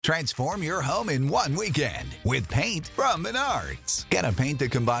Transform your home in one weekend with paint from Menards. Get a paint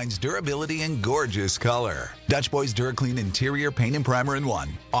that combines durability and gorgeous color. Dutch Boys DuraClean Interior Paint and Primer in One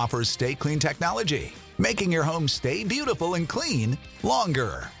offers Stay Clean technology, making your home stay beautiful and clean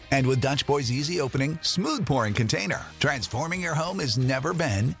longer. And with Dutch Boy's easy opening, smooth pouring container, transforming your home has never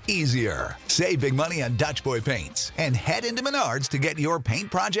been easier. Save big money on Dutch Boy paints and head into Menards to get your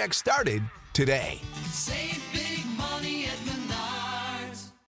paint project started today. Save big money at Menards.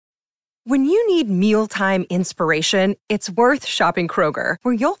 When you need mealtime inspiration, it's worth shopping Kroger,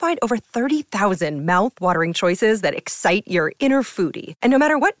 where you'll find over 30,000 mouth-watering choices that excite your inner foodie. And no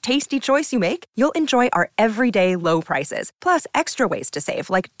matter what tasty choice you make, you'll enjoy our everyday low prices, plus extra ways to save,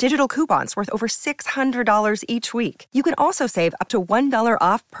 like digital coupons worth over $600 each week. You can also save up to $1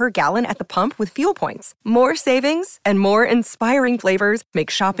 off per gallon at the pump with fuel points. More savings and more inspiring flavors make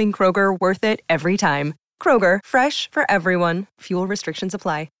shopping Kroger worth it every time. Kroger, fresh for everyone. Fuel restrictions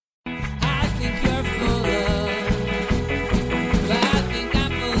apply.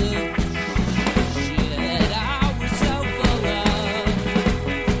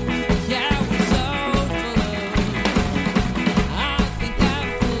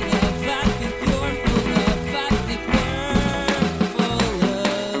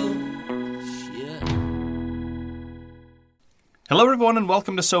 Hello, everyone, and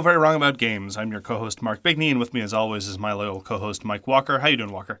welcome to So Very Wrong About Games. I'm your co-host, Mark Bigney, and with me, as always, is my loyal co-host, Mike Walker. How you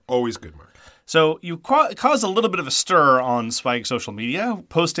doing, Walker? Always good, Mark. So you caused a little bit of a stir on Spike social media,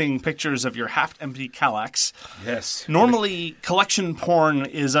 posting pictures of your half-empty Kallax. Yes. Normally, collection porn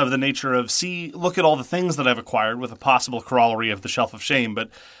is of the nature of, look at all the things that I've acquired with a possible corollary of the Shelf of Shame, but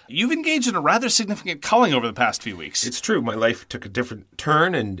you've engaged in a rather significant culling over the past few weeks. It's true. My life took a different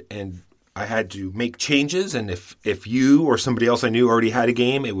turn, and I had to make changes, and if you or somebody else I knew already had a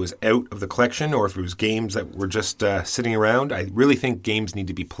game, it was out of the collection, or if it was games that were just sitting around, I really think games need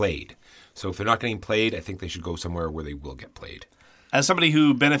to be played. So if they're not getting played, I think they should go somewhere where they will get played. As somebody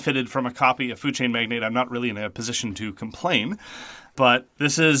who benefited from a copy of Food Chain Magnate, I'm not really in a position to complain, but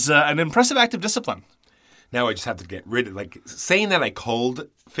this is an impressive act of discipline. Now I just have to get rid of, saying that I culled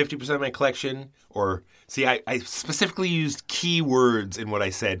 50% of my collection, or, I specifically used keywords in what I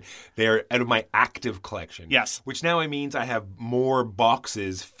said. They're out of my active collection. Yes. Which now means I have more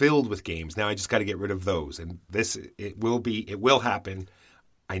boxes filled with games. Now I just got to get rid of those. And it will happen.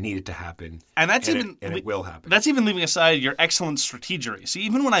 I need it to happen. And it will happen. That's even leaving aside your excellent strategery. See,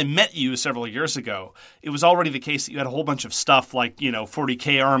 even when I met you several years ago, it was already the case that you had a whole bunch of stuff like,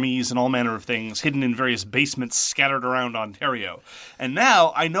 40K armies and all manner of things hidden in various basements scattered around Ontario. And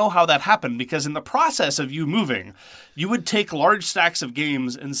now I know how that happened, because in the process of you moving, you would take large stacks of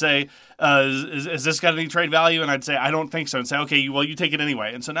games and say, is this got any trade value? And I'd say, I don't think so. And say, okay, well, you take it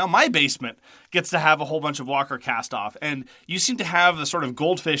anyway. And so now my basement gets to have a whole bunch of Walker cast off. And you seem to have the sort of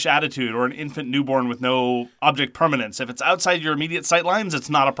goldfish attitude, or an infant newborn with no object permanence. If it's outside your immediate sight lines, it's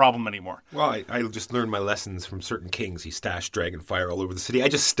not a problem anymore. Well, I just learned my lessons from certain kings. He stashed Dragonfire all over the city. I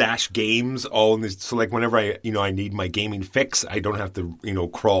just stash games all in this. So whenever I need my gaming fix, I don't have to,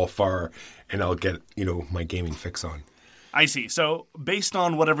 crawl far, and I'll get, my gaming fix on. I see. So based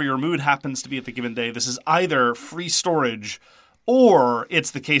on whatever your mood happens to be at the given day, this is either free storage, or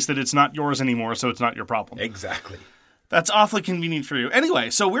it's the case that it's not yours anymore, so it's not your problem. Exactly. That's awfully convenient for you. Anyway,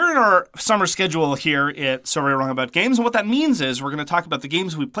 so we're in our summer schedule here at So Very Wrong About Games, and what that means is we're going to talk about the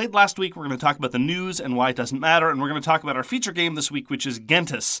games we played last week, we're going to talk about the news and why it doesn't matter, and we're going to talk about our feature game this week, which is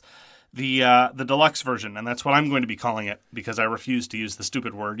Gentis, the deluxe version, and that's what I'm going to be calling it, because I refuse to use the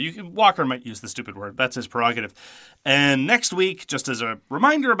stupid word. Walker might use the stupid word. That's his prerogative. And next week, just as a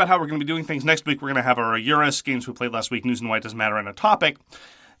reminder about how we're going to be doing things, next week we're going to have our Eurus, games we played last week, news and why it doesn't matter, and a topic.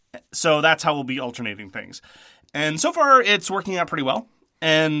 So that's how we'll be alternating things. And so far, it's working out pretty well.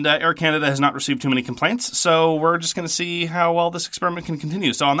 And Air Canada has not received too many complaints, so we're just going to see how well this experiment can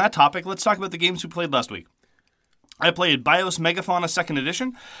continue. So on that topic, let's talk about the games we played last week. I played BIOS Megafauna 2nd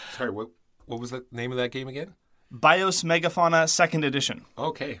Edition. Sorry, what was the name of that game again? BIOS Megafauna 2nd Edition.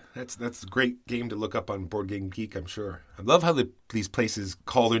 Okay, that's a great game to look up on Board Game Geek, I'm sure. I love how these places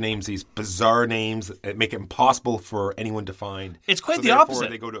call their names these bizarre names that make it impossible for anyone to find. It's quite so the opposite.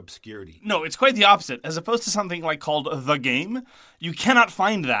 They go to obscurity. No, it's quite the opposite. As opposed to something like called The Game, you cannot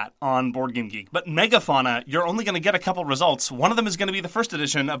find that on Board Game Geek. But Megafauna, you're only going to get a couple results. One of them is going to be the first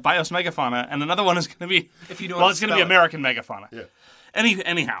edition of BIOS Megafauna, and another one is going to be, it's going to be American Megafauna. Yeah.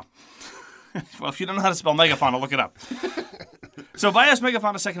 Anyhow. Well, if you don't know how to spell Megafauna, look it up. So BIOS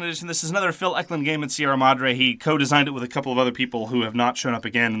Megafauna 2nd Edition, this is another Phil Eklund game at Sierra Madre. He co-designed it with a couple of other people who have not shown up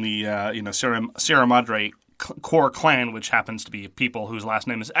again in the Sierra Madre core clan, which happens to be people whose last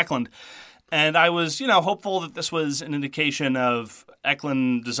name is Eklund. And I was, hopeful that this was an indication of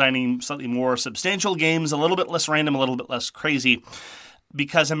Eklund designing slightly more substantial games, a little bit less random, a little bit less crazy.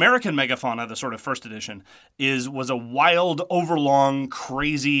 Because American Megafauna, the sort of first edition, was a wild, overlong,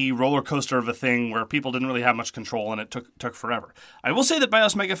 crazy roller coaster of a thing where people didn't really have much control and it took forever. I will say that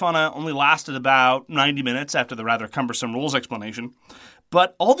BIOS Megafauna only lasted about 90 minutes after the rather cumbersome rules explanation.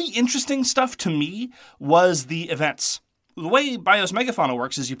 But all the interesting stuff to me was the events. The way BIOS Megafauna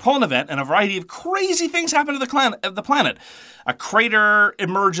works is you pull an event and a variety of crazy things happen to the planet. A crater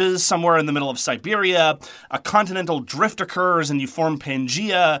emerges somewhere in the middle of Siberia, a continental drift occurs and you form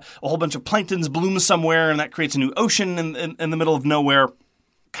Pangea, a whole bunch of planktons bloom somewhere and that creates a new ocean in the middle of nowhere.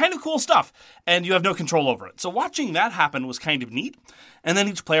 Kind of cool stuff, and you have no control over it. So watching that happen was kind of neat, and then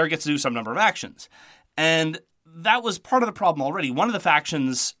each player gets to do some number of actions. And that was part of the problem already. One of the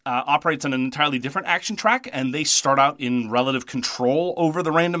factions operates on an entirely different action track, and they start out in relative control over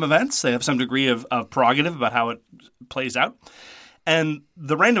the random events. They have some degree of prerogative about how it plays out. And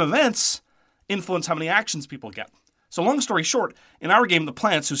the random events influence how many actions people get. So long story short, in our game, the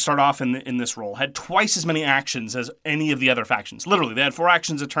plants who start off in this role had twice as many actions as any of the other factions. Literally, they had 4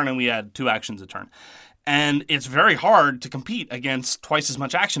 actions a turn, and we had 2 actions a turn. And it's very hard to compete against twice as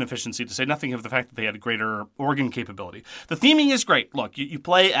much action efficiency, to say nothing of the fact that they had a greater organ capability. The theming is great. Look, you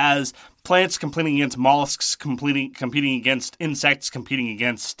play as plants competing against mollusks, competing against insects, competing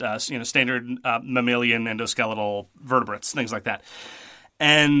against standard mammalian endoskeletal vertebrates, things like that.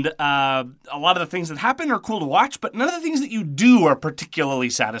 And a lot of the things that happen are cool to watch, but none of the things that you do are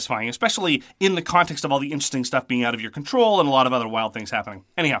particularly satisfying, especially in the context of all the interesting stuff being out of your control and a lot of other wild things happening.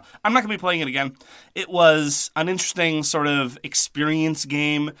 Anyhow, I'm not going to be playing it again. It was an interesting sort of experience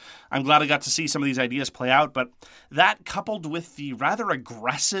game. I'm glad I got to see some of these ideas play out, but that coupled with the rather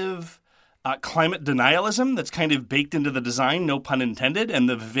aggressive climate denialism that's kind of baked into the design, no pun intended, and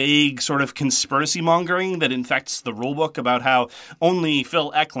the vague sort of conspiracy mongering that infects the rulebook about how only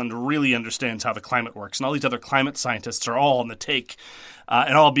Phil Eklund really understands how the climate works, and all these other climate scientists are all on the take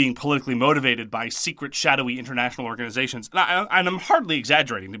and all being politically motivated by secret, shadowy international organizations. And I'm hardly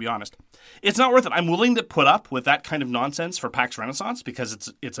exaggerating, to be honest. It's not worth it. I'm willing to put up with that kind of nonsense for PAX Renaissance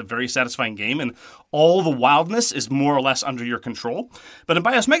because it's a very satisfying game and all the wildness is more or less under your control. But in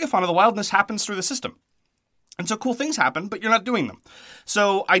BIOS Megafauna, the wildness happens through the system. And so cool things happen, but you're not doing them.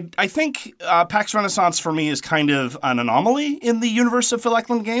 So I think PAX Renaissance for me is kind of an anomaly in the universe of Phil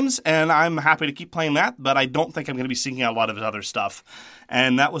Eklund games, and I'm happy to keep playing that, but I don't think I'm going to be seeking out a lot of his other stuff.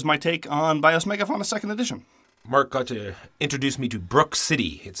 And that was my take on BIOS Megafauna 2nd Edition. Mark got to introduce me to Brook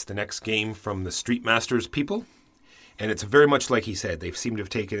City. It's the next game from the Street Masters people. And it's very much like he said. They seem to have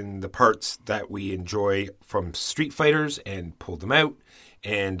taken the parts that we enjoy from Street Fighters and pulled them out.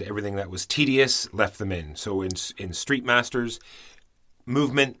 And everything that was tedious, left them in. So in Street Masters,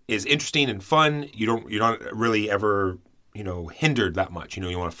 movement is interesting and fun. You're not really ever, hindered that much.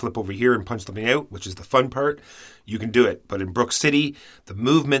 You want to flip over here and punch something out, which is the fun part. You can do it. But in Brook City, the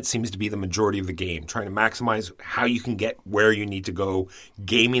movement seems to be the majority of the game. Trying to maximize how you can get where you need to go,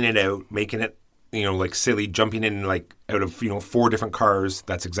 gaming it out, making it, like silly, jumping in like out of, 4 different cars.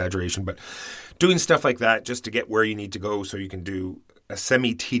 That's exaggeration. But doing stuff like that just to get where you need to go so you can do a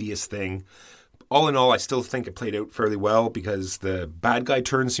semi-tedious thing. All in all, I still think it played out fairly well because the bad guy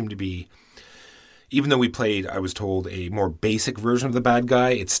turns seem to be, even though we played, I was told, a more basic version of the bad guy,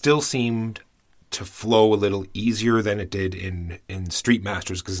 it still seemed to flow a little easier than it did in Street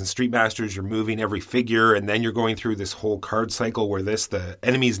Masters, because in Street Masters you're moving every figure and then you're going through this whole card cycle where the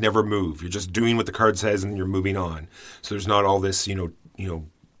enemies never move. You're just doing what the card says and then you're moving on. So there's not all this,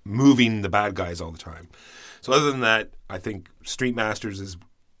 moving the bad guys all the time. So other than that, I think Street Masters is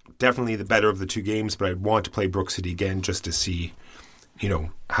definitely the better of the 2 games, but I'd want to play Brook City again just to see,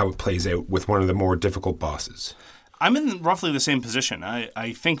 how it plays out with one of the more difficult bosses. I'm in roughly the same position.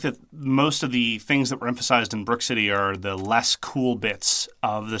 I think that most of the things that were emphasized in Brook City are the less cool bits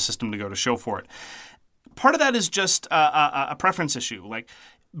of the system to go to show for it. Part of that is just a preference issue. Like,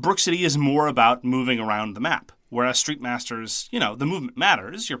 Brook City is more about moving around the map. Whereas Street Masters, the movement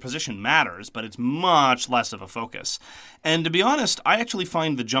matters, your position matters, but it's much less of a focus. And to be honest, I actually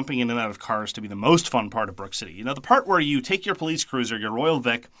find the jumping in and out of cars to be the most fun part of Brook City. The part where you take your police cruiser, your Royal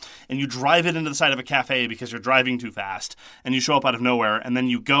Vic, and you drive it into the side of a cafe because you're driving too fast, and you show up out of nowhere, and then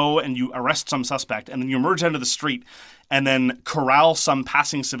you go and you arrest some suspect, and then you emerge onto the street, and then corral some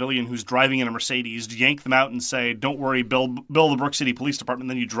passing civilian who's driving in a Mercedes, yank them out and say, don't worry, bill the Brook City Police Department,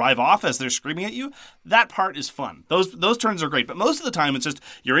 then you drive off as they're screaming at you. That part is fun. Those turns are great. But most of the time, it's just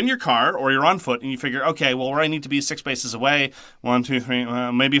you're in your car or you're on foot and you figure, okay, well, where I need to be is 6 spaces away. 1, 2,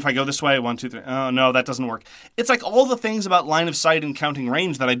 3. Maybe if I go this way, 1, 2, 3. Oh, no, that doesn't work. It's like all the things about line of sight and counting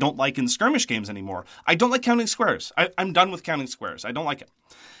range that I don't like in skirmish games anymore. I don't like counting squares. I'm done with counting squares. I don't like it.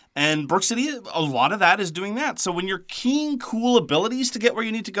 And Brook City, a lot of that is doing that. So when you're keying cool abilities to get where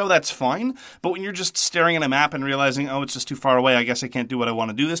you need to go, that's fine. But when you're just staring at a map and realizing, oh, it's just too far away, I guess I can't do what I want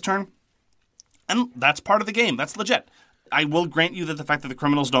to do this turn. And that's part of the game. That's legit. I will grant you that the fact that the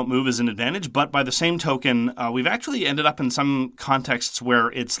criminals don't move is an advantage, but by the same token, we've actually ended up in some contexts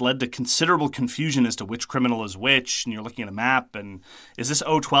where it's led to considerable confusion as to which criminal is which, and you're looking at a map, and is this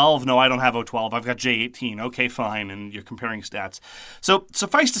O12? No, I don't have O12. I've got J18. Okay, fine, and you're comparing stats. So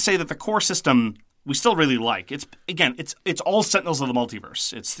suffice to say that the core system we still really like. It's all Sentinels of the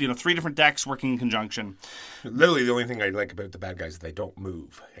Multiverse. It's 3 different decks working in conjunction. Literally, the only thing I like about the bad guys is they don't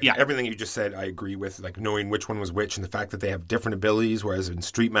move. And yeah, everything you just said, I agree with. Like knowing which one was which, and the fact that they have different abilities. Whereas in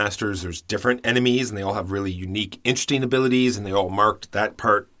Street Masters, there's different enemies, and they all have really unique, interesting abilities, and they all marked. That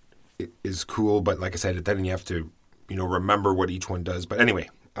part is cool. But like I said, then you have to, remember what each one does. But anyway,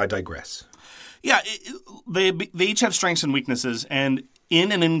 I digress. Yeah, they each have strengths and weaknesses, and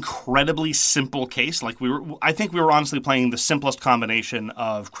in an incredibly simple case, I think we were honestly playing the simplest combination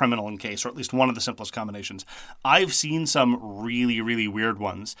of criminal and case, or at least one of the simplest combinations. I've seen some really, really weird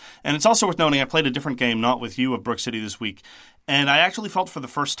ones. And it's also worth noting, I played a different game, not with you, of Brook City this week, and I actually felt for the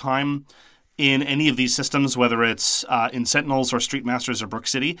first time in any of these systems, whether it's in Sentinels or Street Masters or Brook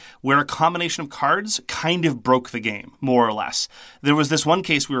City, where a combination of cards kind of broke the game, more or less. There was this one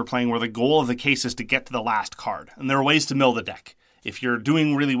case we were playing where the goal of the case is to get to the last card, and there are ways to mill the deck. If you're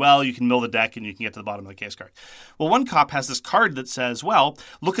doing really well, you can mill the deck and you can get to the bottom of the case card. Well, one cop has this card that says, well,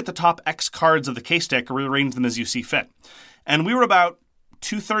 look at the top X cards of the case deck or rearrange them as you see fit. And we were about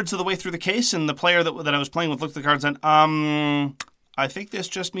 2/3 of the way through the case, and the player that I was playing with looked at the card and said, I think this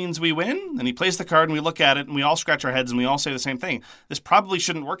just means we win. And he plays the card and we look at it and we all scratch our heads and we all say the same thing. This probably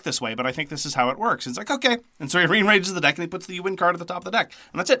shouldn't work this way, but I think this is how it works. And it's like, okay. And so he rearranges the deck and he puts the you win card at the top of the deck.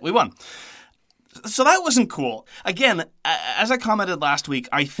 And that's it. We won. So that wasn't cool. Again, as I commented last week,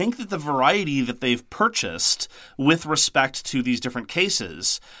 I think that the variety that they've purchased with respect to these different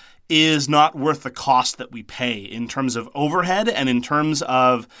cases is not worth the cost that we pay in terms of overhead and in terms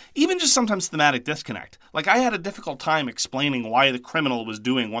of even just sometimes thematic disconnect. Like, I had a difficult time explaining why the criminal was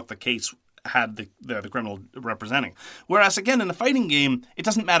doing what the case had the criminal representing. Whereas, again, in a fighting game, it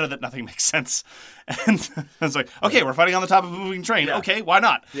doesn't matter that nothing makes sense. And it's like, okay, we're fighting on the top of a moving train. Yeah. Okay, why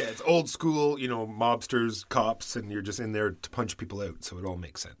not? Yeah, it's old school, mobsters, cops, and you're just in there to punch people out, so it all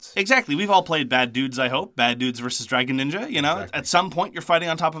makes sense. Exactly. We've all played Bad Dudes, I hope. Bad Dudes versus Dragon Ninja, Exactly. At some point, you're fighting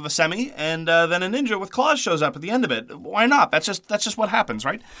on top of a semi, and then a ninja with claws shows up at the end of it. Why not? That's just what happens,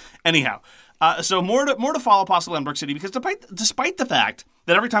 right? Anyhow. So more to follow possibly on Brook City, because despite the fact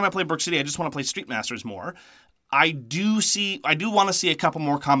that every time I play Brook City, I just want to play Street Masters more, I do want to see a couple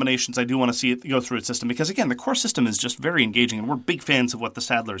more combinations. I do want to see it go through its system, because again, the core system is just very engaging, and we're big fans of what the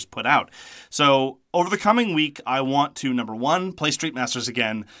Sadlers put out. So over the coming week, I want to, number 1, play Street Masters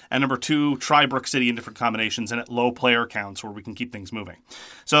again, and number 2, try Brook City in different combinations and at low player counts where we can keep things moving.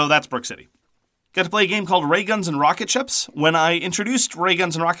 So that's Brook City. Got to play a game called Ray Guns and Rocket Ships. When I introduced Ray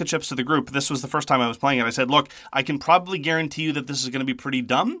Guns and Rocket Ships to the group, this was the first time I was playing it. I said, look, I can probably guarantee you that this is going to be pretty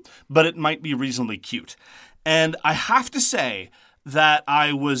dumb, but it might be reasonably cute. And I have to say that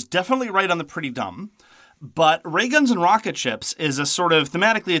I was definitely right on the pretty dumb. But Ray Guns and Rocket Ships is a sort of,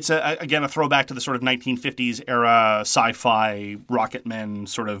 thematically, it's again a throwback to the sort of 1950s era sci-fi rocket men,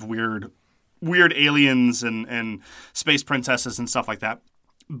 sort of weird aliens and space princesses and stuff like that.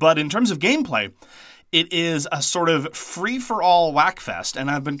 But in terms of gameplay, it is a sort of free-for-all whackfest,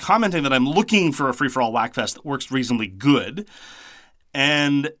 and I've been commenting that I'm looking for a free-for-all whackfest that works reasonably good,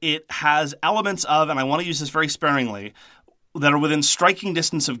 and it has elements of, and I want to use this very sparingly, that are within striking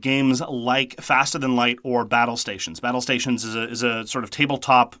distance of games like Faster Than Light or Battle Stations. Battle Stations is a sort of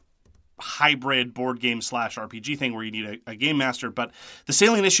tabletop hybrid board game / RPG thing where you need a game master, but the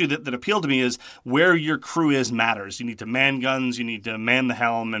salient issue that appealed to me is where your crew is matters. You need to man guns, you need to man the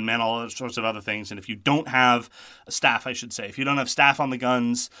helm, and man all sorts of other things. And if you don't have staff, if you don't have staff on the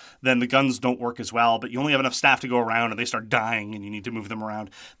guns, then the guns don't work as well, but you only have enough staff to go around and they start dying and you need to move them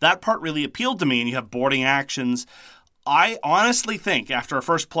around. That part really appealed to me, and you have boarding actions. I honestly think after a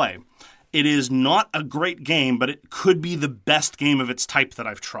first play, It is not a great game, but it could be the best game of its type that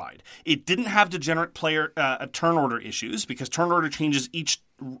I've tried. It didn't have degenerate player turn order issues because turn order changes each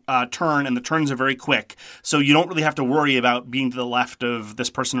turn, and the turns are very quick. So you don't really have to worry about being to the left of this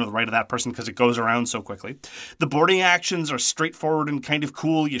person or the right of that person because it goes around so quickly. The boarding actions are straightforward and kind of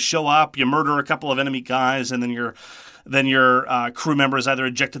cool. You show up, you murder a couple of enemy guys, and then your crew member is either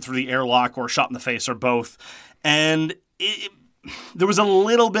ejected through the airlock or shot in the face or both. And there was a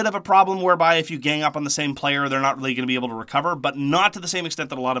little bit of a problem whereby if you gang up on the same player, they're not really going to be able to recover, but not to the same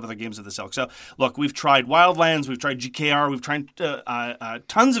extent that a lot of other games of this ilk. So, look, we've tried Wildlands, we've tried GKR, we've tried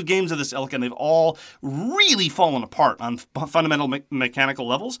tons of games of this ilk, and they've all really fallen apart on fundamental mechanical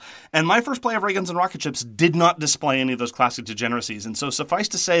levels. And my first play of Ray Guns and Rocket Ships did not display any of those classic degeneracies. And so suffice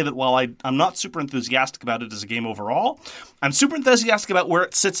to say that while I'm not super enthusiastic about it as a game overall, I'm super enthusiastic about where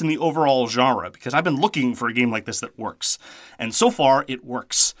it sits in the overall genre, because I've been looking for a game like this that works. And so far, it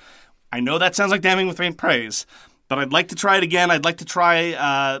works. I know that sounds like damning with faint praise, but I'd like to try it again. I'd like to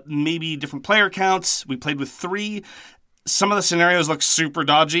try maybe different player counts. We played with 3. Some of the scenarios look super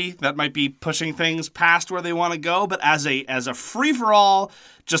dodgy. That might be pushing things past where they want to go, but as a free-for-all,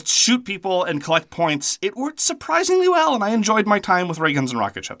 just shoot people and collect points, it worked surprisingly well, and I enjoyed my time with Ray Guns and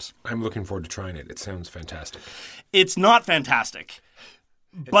Rocket Ships. I'm looking forward to trying it. It sounds fantastic. It's not fantastic,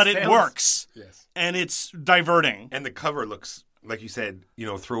 but it works. Yes. And it's diverting. And the cover looks, like you said,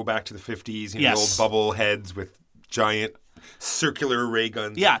 throwback to the 50s, yes. The old bubble heads with giant circular ray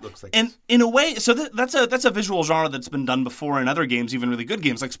guns. Yeah, it looks like and in a way, so that's a visual genre that's been done before in other games, even really good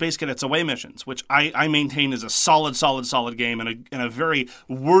games like Space Cadets Away Missions, which I maintain is a solid game and a very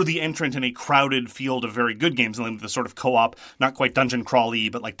worthy entrant in a crowded field of very good games, and the sort of co-op, not quite dungeon crawly,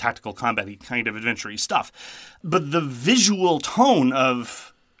 but like tactical combat-y kind of adventure-y stuff. But the visual tone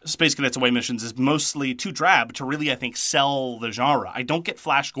of Space Cadets Away Missions is mostly too drab to really, I think, sell the genre. I don't get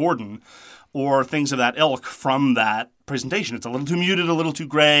Flash Gordon or things of that ilk from that presentation. It's a little too muted, a little too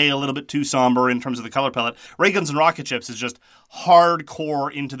gray, a little bit too somber in terms of the color palette. Ray Guns and Rocket Ships is just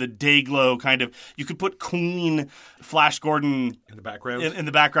hardcore into the Dayglow kind of. You could put Queen Flash Gordon in the background, in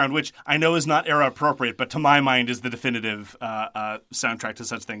the background, which I know is not era appropriate, but to my mind is the definitive soundtrack to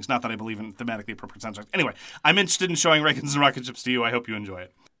such things. Not that I believe in thematically appropriate soundtracks. Anyway, I'm interested in showing Ray Guns and Rocket Ships to you. I hope you enjoy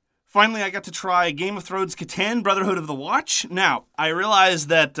it. Finally, I got to try Game of Thrones Catan, Brotherhood of the Watch. Now, I realize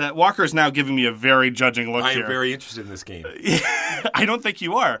that Walker is now giving me a very judging look here. I am very interested in this game. I don't think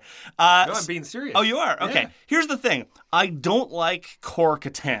you are. No, I'm being serious. Oh, you are? Okay. Yeah. Here's the thing. I don't like core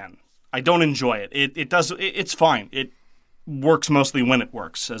Catan. I don't enjoy it. It's fine. It works mostly when it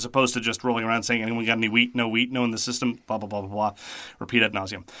works, as opposed to just rolling around saying, anyone got any wheat, no in the system, blah, blah, blah, blah, blah, repeat ad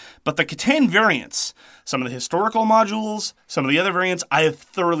nauseum. But the Catan variants, some of the historical modules, some of the other variants, I have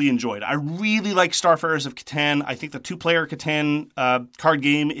thoroughly enjoyed. I really like Starfarers of Catan. I think the 2-player Catan card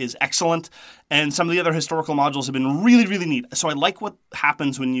game is excellent, and some of the other historical modules have been really, really neat. So I like what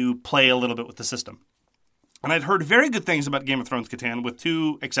happens when you play a little bit with the system. And I'd heard very good things about Game of Thrones Catan, with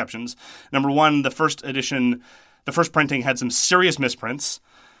 2 exceptions. Number 1, the first edition... The first printing had some serious misprints,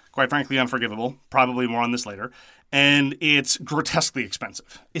 quite frankly unforgivable, probably more on this later, and it's grotesquely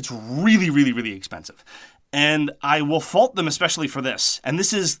expensive. It's really, really, really expensive. And I will fault them especially for this. And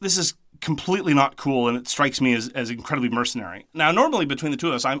this is completely not cool, and it strikes me as incredibly mercenary. Now, normally between the two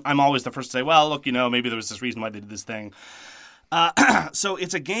of us, I'm always the first to say, well, look, maybe there was this reason why they did this thing. So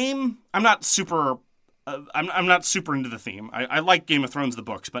it's a game, I'm not super into the theme. I like Game of Thrones, the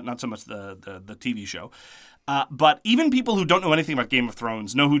books, but not so much the TV show. But even people who don't know anything about Game of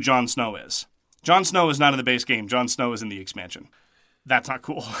Thrones know who Jon Snow is. Jon Snow is not in the base game. Jon Snow is in the expansion. That's not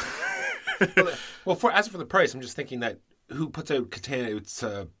cool. Well, as for the price, I'm just thinking that who puts out Catan? It's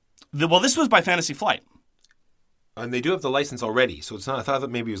this was by Fantasy Flight. And they do have the license already, so it's not. I thought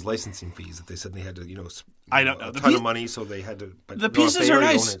that maybe it was licensing fees that they said they had to, I don't know. A ton of money, so they had to. But the pieces are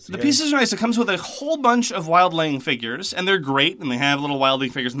nice. The pieces are nice. It comes with a whole bunch of wildling figures, and they're great. And they have little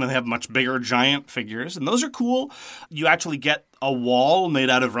wildling figures, and then they have much bigger giant figures, and those are cool. You actually get a wall made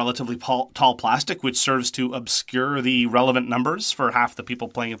out of relatively tall plastic, which serves to obscure the relevant numbers for half the people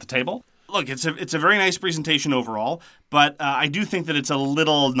playing at the table. Look, it's a very nice presentation overall, but I do think that it's a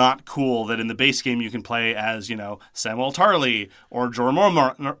little not cool that in the base game you can play as, Samuel Tarly or Jorah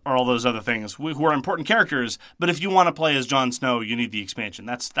Mormont or all those other things who are important characters, but if you want to play as Jon Snow, you need the expansion.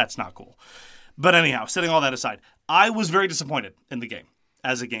 That's not cool. But anyhow, setting all that aside, I was very disappointed in the game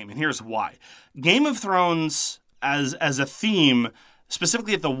as a game, and here's why. Game of Thrones as a theme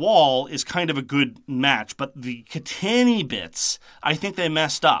specifically at the wall, is kind of a good match. But the Catan bits, I think they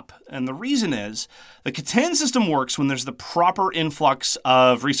messed up. And the reason is the Catan system works when there's the proper influx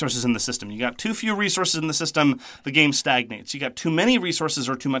of resources in the system. You got too few resources in the system, the game stagnates. You got too many resources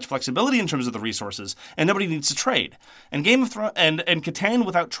or too much flexibility in terms of the resources, and nobody needs to trade. And Game of Thrones and Catan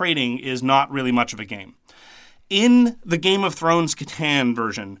without trading is not really much of a game. In the Game of Thrones Catan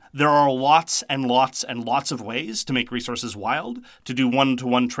version, there are lots and lots and lots of ways to make resources wild, to do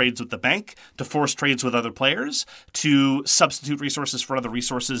one-to-one trades with the bank, to force trades with other players, to substitute resources for other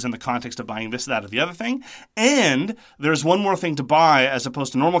resources in the context of buying this, that, or the other thing. And there's one more thing to buy as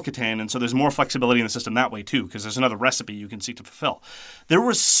opposed to normal Catan, and so there's more flexibility in the system that way too, because there's another recipe you can seek to fulfill. There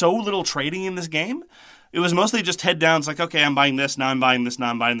was so little trading in this game. It was mostly just head down. It's like, okay, I'm buying this, now I'm buying this, now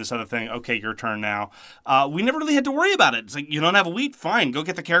I'm buying this other thing. Okay, your turn now. We never really had to worry about it. It's like, you don't have a wheat? Fine. Go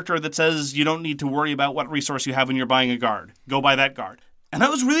get the character that says you don't need to worry about what resource you have when you're buying a guard. Go buy that guard. And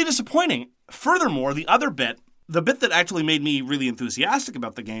that was really disappointing. Furthermore, the bit that actually made me really enthusiastic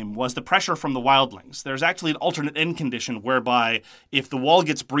about the game was the pressure from the wildlings. There's actually an alternate end condition whereby if the wall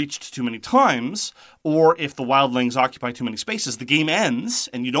gets breached too many times, or if the wildlings occupy too many spaces, the game ends,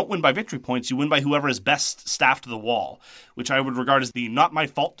 and you don't win by victory points, you win by whoever is best staffed the wall, which I would regard as the not my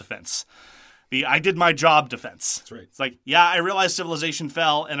fault defense. The I did my job defense. That's right. It's like, yeah, I realized civilization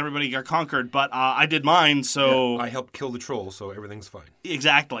fell and everybody got conquered, but I did mine, so... Yeah, I helped kill the troll, so everything's fine.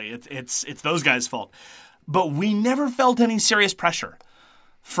 Exactly. It's those guys' fault. But we never felt any serious pressure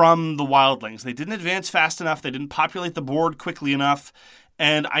from the wildlings. They didn't advance fast enough. They didn't populate the board quickly enough.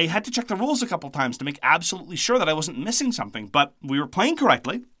 And I had to check the rules a couple times to make absolutely sure that I wasn't missing something. But we were playing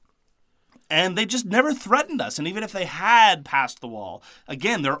correctly. And they just never threatened us. And even if they had passed the wall,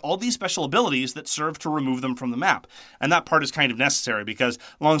 again, there are all these special abilities that serve to remove them from the map. And that part is kind of necessary because,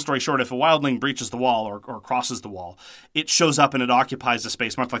 long story short, if a wildling breaches the wall or crosses the wall, it shows up and it occupies the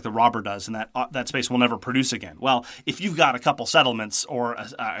space, much like the robber does, and that space will never produce again. Well, if you've got a couple settlements or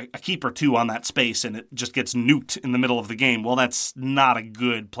a keep or two on that space and it just gets nuked in the middle of the game, well, that's not a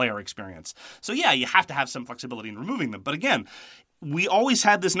good player experience. So yeah, you have to have some flexibility in removing them. But again, we always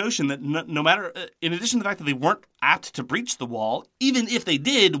had this notion that no matter, in addition to the fact that they weren't apt to breach the wall, even if they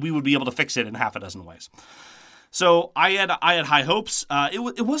did, we would be able to fix it in half a dozen ways. So I had high hopes.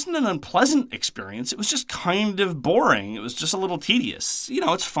 It wasn't an unpleasant experience. It was just kind of boring. It was just a little tedious. You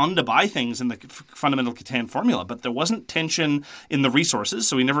know, it's fun to buy things in the fundamental Catan formula, but there wasn't tension in the resources,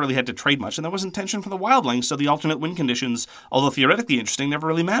 so we never really had to trade much, and there wasn't tension for the wildlings, so the alternate win conditions, although theoretically interesting, never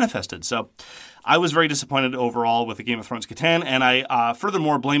really manifested. So I was very disappointed overall with the Game of Thrones Catan, and I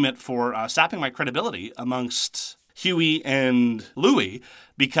furthermore blame it for sapping my credibility amongst Huey and Louie,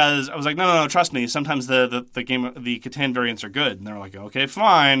 because I was like, no, trust me. Sometimes the Catan variants are good, and they're like, okay,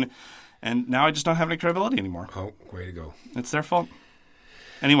 fine. And now I just don't have any credibility anymore. Oh, way to go! It's their fault.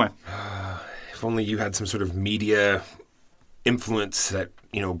 Anyway, if only you had some sort of media influence that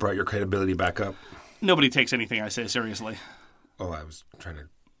brought your credibility back up. Nobody takes anything I say seriously. Oh, I was trying to.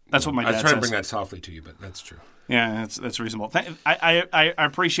 That's what my dad says. I was trying to bring that softly to you, but that's true. Yeah, that's reasonable. I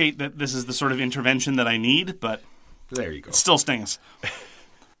appreciate that this is the sort of intervention that I need, but there you go. It still stings.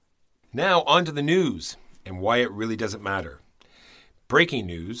 Now, on to the news and why it really doesn't matter. Breaking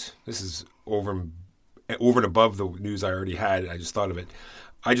news. This is over and above the news I already had. I just thought of it.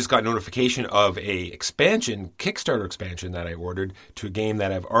 I just got notification of a Kickstarter expansion that I ordered to a game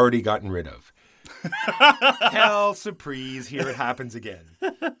that I've already gotten rid of. Hell, surprise, here it happens again.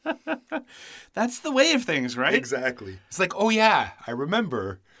 That's the way of things, right? Exactly. It's like, oh yeah, I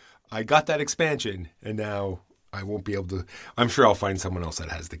remember I got that expansion, and now I won't be able to. I'm sure I'll find someone else that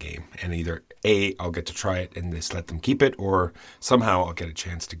has the game, and either A, I'll get to try it and just let them keep it, or somehow I'll get a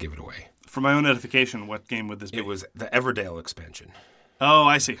chance to give it away. For my own edification, what game would this be? It was the Everdale expansion. Oh,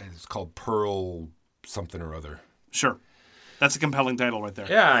 I see. It's called Pearl something or other. Sure. That's a compelling title right there.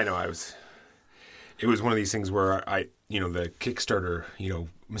 Yeah, I know. It was one of these things where the Kickstarter,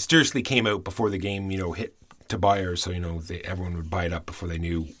 mysteriously came out before the game, hit to buyers. So, everyone would buy it up before they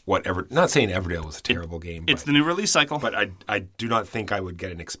knew not saying Everdale was a terrible game. It's the new release cycle. But I do not think I would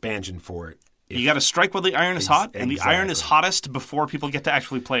get an expansion for it. You got to strike while the iron is hot, and the iron is hottest before people get to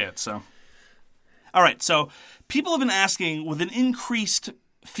actually play it. So, all right. So people have been asking with an increased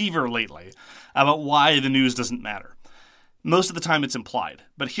fever lately about why the news doesn't matter. Most of the time it's implied.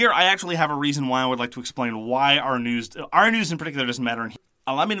 But here I actually have a reason why I would like to explain why our news in particular doesn't matter. And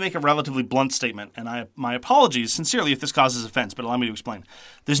allow me to make a relatively blunt statement, and my apologies sincerely if this causes offense, but allow me to explain.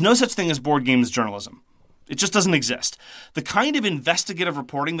 There's no such thing as board games journalism. It just doesn't exist. The kind of investigative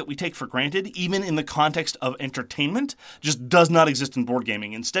reporting that we take for granted, even in the context of entertainment, just does not exist in board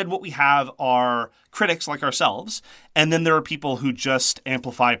gaming. Instead, what we have are critics like ourselves, and then there are people who just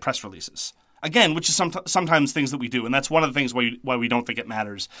amplify press releases. Again, which is sometimes things that we do, and that's one of the things why we don't think it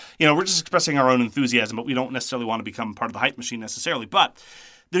matters. We're just expressing our own enthusiasm, but we don't necessarily want to become part of the hype machine necessarily. But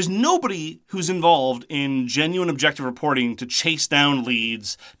there's nobody who's involved in genuine objective reporting to chase down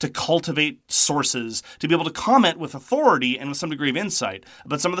leads, to cultivate sources, to be able to comment with authority and with some degree of insight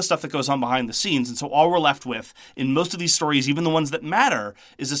about some of the stuff that goes on behind the scenes. And so all we're left with in most of these stories, even the ones that matter,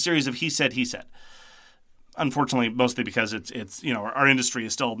 is a series of he said, he said. Unfortunately, mostly because it's our industry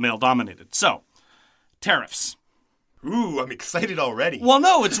is still male dominated. So, tariffs. Ooh, I'm excited already. Well,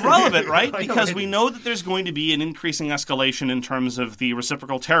 no, it's relevant, right? Because we know that there's going to be an increasing escalation in terms of the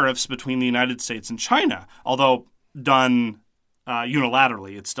reciprocal tariffs between the United States and China. Although done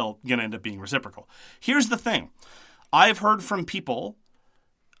unilaterally, it's still going to end up being reciprocal. Here's the thing. I've heard from people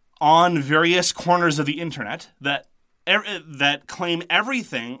on various corners of the internet that claim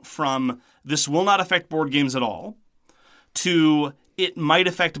everything from this will not affect board games at all to it might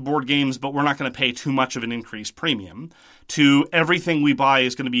affect board games, but we're not going to pay too much of an increased premium, to everything we buy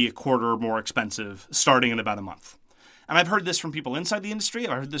is going to be a quarter more expensive starting in about a month. And I've heard this from people inside the industry.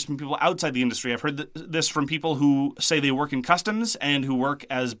 I've heard this from people outside the industry. I've heard this from people who say they work in customs and who work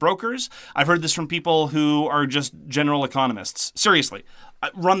as brokers. I've heard this from people who are just general economists. Seriously,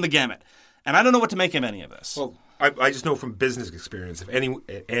 run the gamut. And I don't know what to make of any of this. Well, I just know from business experience,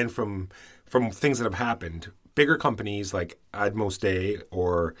 and from things that have happened, bigger companies like Atmos Day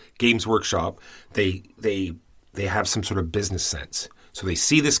or Games Workshop, they have some sort of business sense. So they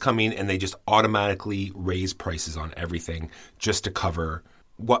see this coming and they just automatically raise prices on everything just to cover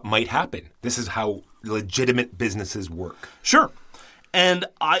what might happen. This is how legitimate businesses work. Sure.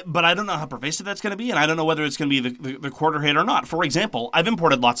 But I don't know how pervasive that's going to be, and I don't know whether it's going to be the quarter hit or not. For example, I've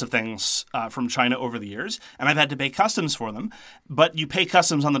imported lots of things from China over the years, and I've had to pay customs for them. But you pay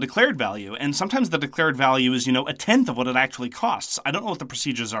customs on the declared value, and sometimes the declared value is, a tenth of what it actually costs. I don't know what the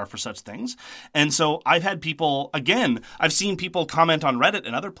procedures are for such things. And so I've had people, again, I've seen people comment on Reddit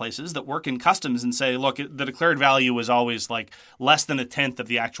and other places that work in customs and say, look, the declared value is always like less than a tenth of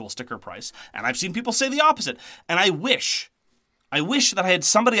the actual sticker price. And I've seen people say the opposite. And I wish that I had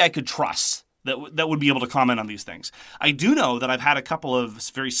somebody I could trust that would be able to comment on these things. I do know that I've had a couple of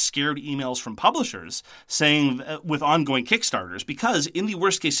very scared emails from publishers saying with ongoing Kickstarters, because in the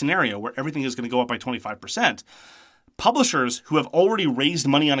worst case scenario where everything is going to go up by 25%, publishers who have already raised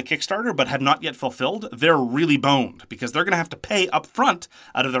money on a Kickstarter but have not yet fulfilled, they're really boned because they're going to have to pay up front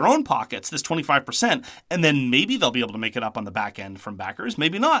out of their own pockets this 25%, and then maybe they'll be able to make it up on the back end from backers.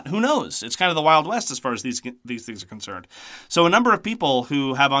 Maybe not. Who knows? It's kind of the Wild West as far as these things are concerned. So a number of people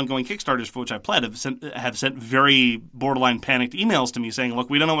who have ongoing Kickstarters for which I pled have sent very borderline panicked emails to me saying, look,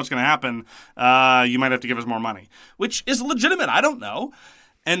 we don't know what's going to happen. You might have to give us more money, which is legitimate. I don't know.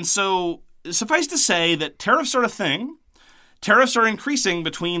 And so suffice to say that tariffs are a thing. Tariffs are increasing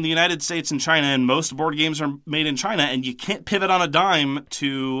between the United States and China, and most board games are made in China, and you can't pivot on a dime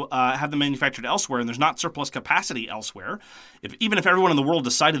to have them manufactured elsewhere, and there's not surplus capacity elsewhere. Even if everyone in the world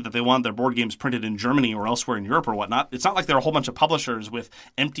decided that they want their board games printed in Germany or elsewhere in Europe or whatnot, it's not like there are a whole bunch of publishers with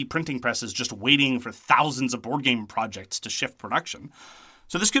empty printing presses just waiting for thousands of board game projects to shift production.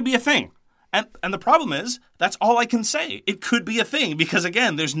 So this could be a thing. And the problem is, that's all I can say. It could be a thing because,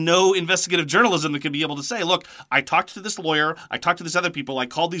 again, there's no investigative journalism that could be able to say, look, I talked to this lawyer, I talked to these other people, I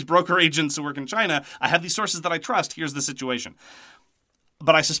called these broker agents who work in China, I have these sources that I trust, here's the situation.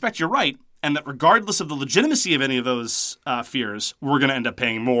 But I suspect you're right, and that regardless of the legitimacy of any of those fears, we're going to end up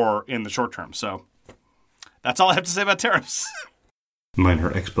paying more in the short term. So that's all I have to say about tariffs.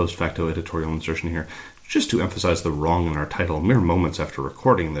 Minor ex post facto editorial insertion here. Just to emphasize the wrong in our title, mere moments after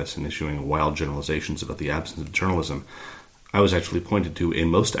recording this and issuing wild generalizations about the absence of journalism, I was actually pointed to a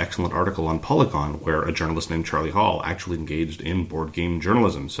most excellent article on Polygon where a journalist named Charlie Hall actually engaged in board game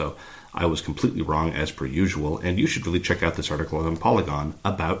journalism. So I was completely wrong as per usual, and you should really check out this article on Polygon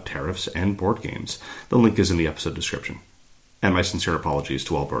about tariffs and board games. The link is in the episode description. And my sincere apologies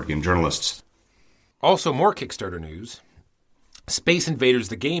to all board game journalists. Also, more Kickstarter news. Space Invaders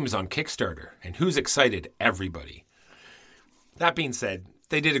the game is on Kickstarter, and who's excited? Everybody. That being said,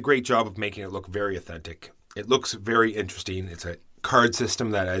 they did a great job of making it look very authentic. It looks very interesting. It's a card system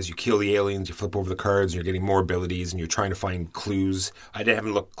that as you kill the aliens, you flip over the cards, and you're getting more abilities, and you're trying to find clues. I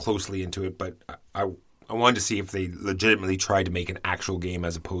haven't looked closely into it, but I'm I wanted to see if they legitimately tried to make an actual game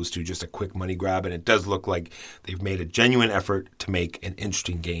as opposed to just a quick money grab, and it does look like they've made a genuine effort to make an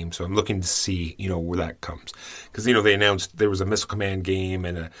interesting game. So I'm looking to see, where that comes. Because, they announced there was a Missile Command game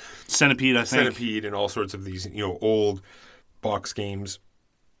and a Centipede, I think. Centipede and all sorts of these, old box games.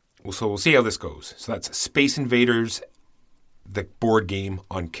 So we'll see how this goes. So that's Space Invaders, the board game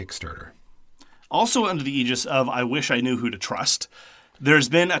on Kickstarter. Also under the aegis of I Wish I Knew Who to Trust, there's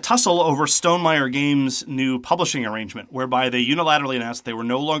been a tussle over Stonemaier Games' new publishing arrangement, whereby they unilaterally announced they were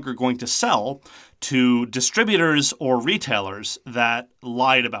no longer going to sell to distributors or retailers that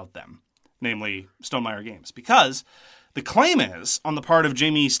lied about them, namely Stonemaier Games. Because the claim is, on the part of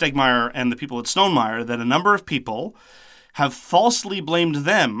Jamie Stegmaier and the people at Stonemaier, that a number of people have falsely blamed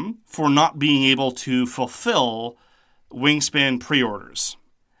them for not being able to fulfill Wingspan pre-orders.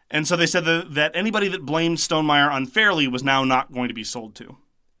 And so they said that anybody that blamed Stonemaier unfairly was now not going to be sold to.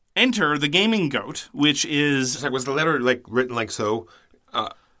 Enter the Gaming Goat, which is... Was the letter written like so?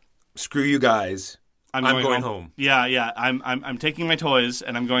 Screw you guys. I'm going home. Yeah. I'm taking my toys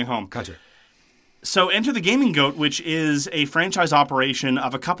and I'm going home. Gotcha. So enter the Gaming Goat, which is a franchise operation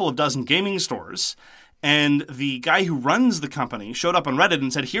of a couple of dozen gaming stores. And the guy who runs the company showed up on Reddit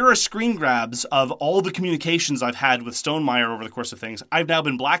and said, here are screen grabs of all the communications I've had with Stonemaier over the course of things. I've now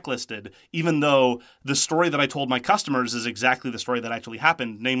been blacklisted, even though the story that I told my customers is exactly the story that actually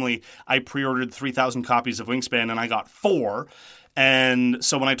happened. Namely, I pre-ordered 3,000 copies of Wingspan and I got 4. And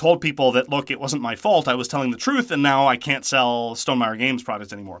so when I told people that, look, it wasn't my fault, I was telling the truth, and now I can't sell Stonemaier Games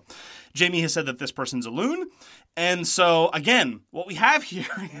products anymore. Jamie has said that this person's a loon. And so, again, what we have here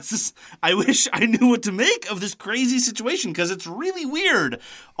is I wish I knew what to make of this crazy situation because it's really weird,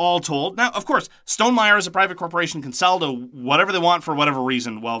 all told. Now, of course, Stonemaier as a private corporation can sell to whatever they want for whatever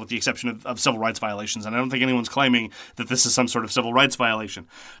reason, well, with the exception of civil rights violations. And I don't think anyone's claiming that this is some sort of civil rights violation.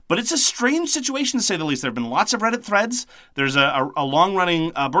 But it's a strange situation, to say the least. There have been lots of Reddit threads. There's a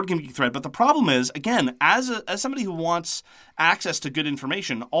long-running Board Game Geek thread. But the problem is, again, as somebody who wants access to good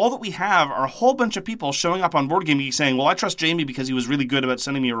information, all that we have are a whole bunch of people showing up on Board Game Geek saying, well, I trust Jamie because he was really good about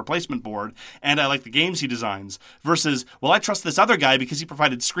sending me a replacement board and I like the games he designs, versus, well, I trust this other guy because he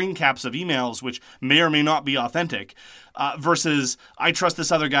provided screen caps of emails which may or may not be authentic, versus I trust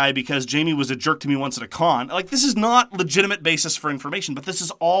this other guy because Jamie was a jerk to me once at a con. Like, this is not legitimate basis for information, but this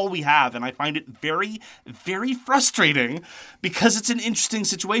is all we have, and I find it very, very frustrating because it's an interesting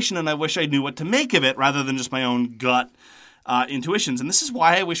situation and I wish I knew what to make of it rather than just my own gut intuitions. And this is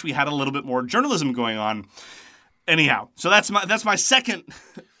why I wish we had a little bit more journalism going on. Anyhow, so that's my second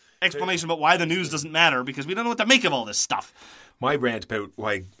explanation about why the news doesn't matter, because we don't know what to make of all this stuff. My rant about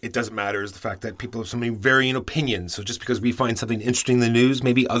why it doesn't matter is the fact that people have so many varying opinions. So just because we find something interesting in the news,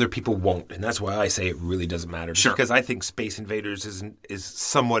 maybe other people won't. And that's why I say it really doesn't matter. Just because I think Space Invaders is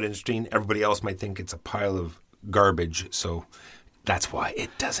somewhat interesting. Everybody else might think it's a pile of garbage. So that's why it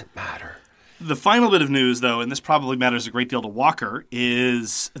doesn't matter. The final bit of news, though, and this probably matters a great deal to Walker,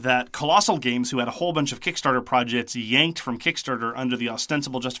 is that Colossal Games, who had a whole bunch of Kickstarter projects yanked from Kickstarter under the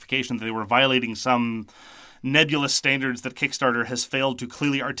ostensible justification that they were violating some nebulous standards that Kickstarter has failed to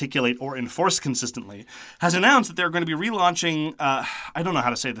clearly articulate or enforce consistently, has announced that they're going to be relaunching, I don't know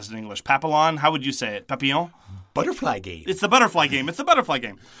how to say this in English, Papillon? How would you say it? Papillon? Butterfly game. It's the Butterfly game. It's the Butterfly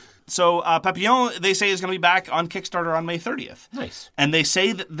game. So Papillon, they say, is going to be back on Kickstarter on May 30th. Nice. And they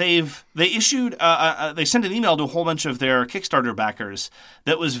say that they sent an email to a whole bunch of their Kickstarter backers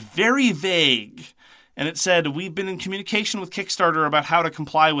that was very vague. And it said, we've been in communication with Kickstarter about how to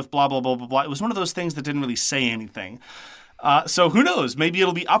comply with blah, blah, blah, blah, blah. It was one of those things that didn't really say anything. So who knows? Maybe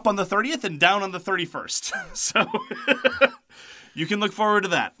it'll be up on the 30th and down on the 31st. So you can look forward to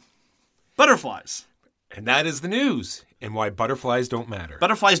that. Butterflies. And that is the news, and why butterflies don't matter.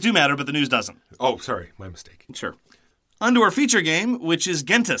 Butterflies do matter, but the news doesn't. Oh, sorry, my mistake. Sure. On to our feature game, which is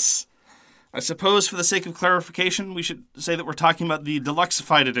Gentis. I suppose for the sake of clarification, we should say that we're talking about the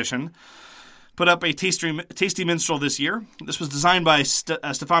Deluxeified edition. Put up a tasty minstrel this year. This was designed by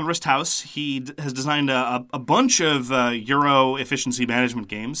Stefan Risthaus. He has designed a bunch of Euro efficiency management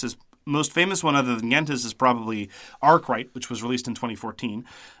games. His most famous one other than Gentis is probably Arkwright, which was released in 2014.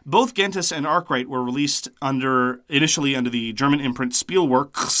 Both Gentis and Arkwright were released initially under the German imprint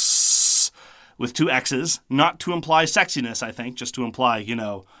Spielworks with 2 X's, not to imply sexiness, I think, just to imply,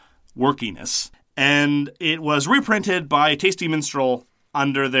 workiness. And it was reprinted by Tasty Minstrel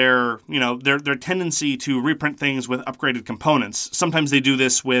under their tendency to reprint things with upgraded components. Sometimes they do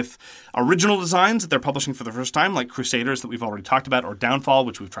this with original designs that they're publishing for the first time, like Crusaders that we've already talked about, or Downfall,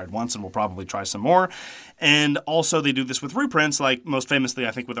 which we've tried once and we'll probably try some more. And also they do this with reprints, like most famously,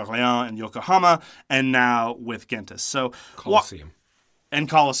 I think, with Orléans and Yokohama, and now with Gentis. So Colosseum. And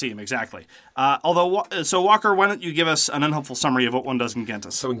Colosseum, exactly. So Walker, why don't you give us an unhelpful summary of what one does in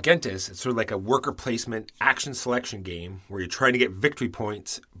Gentis? So in Gentis, it's sort of like a worker placement action selection game where you're trying to get victory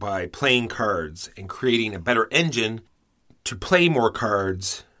points by playing cards and creating a better engine to play more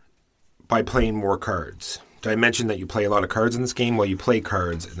cards by playing more cards. Did I mention that you play a lot of cards in this game? Well, you play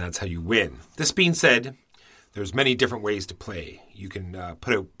cards, and that's how you win. This being said, there's many different ways to play. You can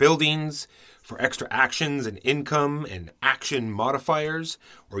put out buildings for extra actions and income and action modifiers,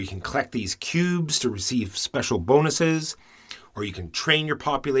 or you can collect these cubes to receive special bonuses, or you can train your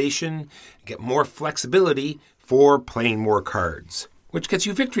population and get more flexibility for playing more cards, which gets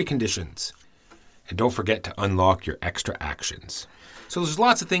you victory conditions. And don't forget to unlock your extra actions. So there's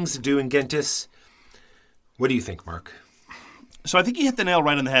lots of things to do in Gentis. What do you think, Mark? So I think you hit the nail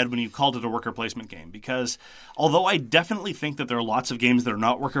right on the head when you called it a worker placement game, because although I definitely think that there are lots of games that are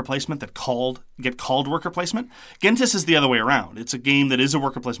not worker placement that get called worker placement, Gentis is the other way around. It's a game that is a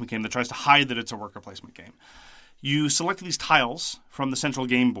worker placement game that tries to hide that it's a worker placement game. You select these tiles from the central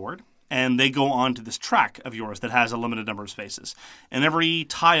game board, and they go on to this track of yours that has a limited number of spaces. And every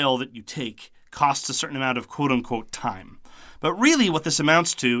tile that you take costs a certain amount of quote-unquote time. But really what this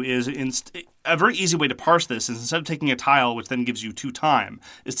amounts to is a very easy way to parse this is instead of taking a tile, which then gives you 2 time,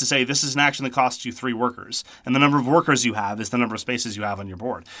 is to say this is an action that costs you 3 workers. And the number of workers you have is the number of spaces you have on your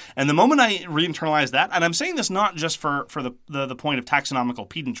board. And the moment I re-internalize that, and I'm saying this not just for the point of taxonomical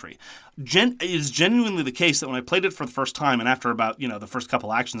pedantry, it is genuinely the case that when I played it for the first time and after about the first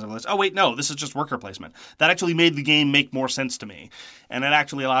couple actions, I realized, oh wait, no, this is just worker placement. That actually made the game make more sense to me. And it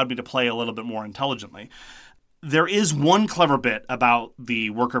actually allowed me to play a little bit more intelligently. There is one clever bit about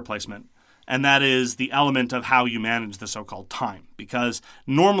the worker placement, and that is the element of how you manage the so-called time. Because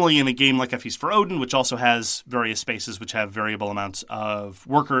normally in a game like A Feast for Odin, which also has various spaces which have variable amounts of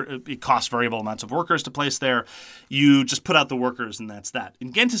it costs variable amounts of workers to place there, you just put out the workers and that's that.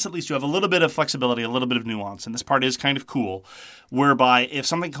 In Gentis, at least, you have a little bit of flexibility, a little bit of nuance, and this part is kind of cool, whereby if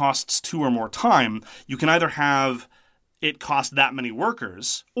something costs 2 or more time, you can either have it costs that many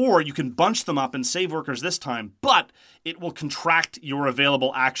workers, or you can bunch them up and save workers this time, but it will contract your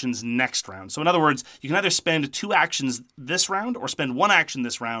available actions next round. So in other words, you can either spend 2 actions this round or spend 1 action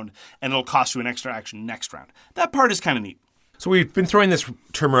this round, and it'll cost you an extra action next round. That part is kind of neat. So we've been throwing this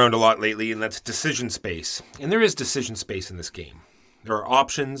term around a lot lately, and that's decision space. And there is decision space in this game. There are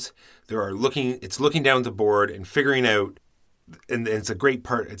options. It's looking down the board and figuring out, and it's a great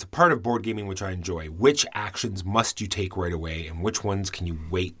part. It's a part of board gaming which I enjoy. Which actions must you take right away, and which ones can you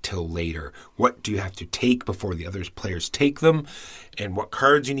wait till later? What do you have to take before the other players take them, and what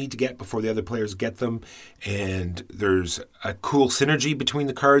cards you need to get before the other players get them? And there's a cool synergy between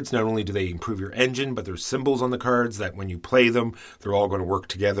the cards. Not only do they improve your engine, but there's symbols on the cards that when you play them, they're all going to work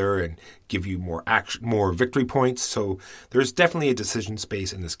together and give you more victory points. So there's definitely a decision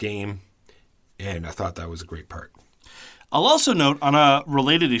space in this game, and I thought that was a great part. I'll also note on a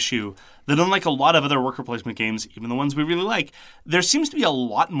related issue that unlike a lot of other worker placement games, even the ones we really like, there seems to be a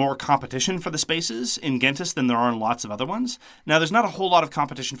lot more competition for the spaces in Gentis than there are in lots of other ones. Now, there's not a whole lot of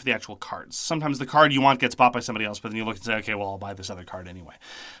competition for the actual cards. Sometimes the card you want gets bought by somebody else, but then you look and say, okay, well, I'll buy this other card anyway.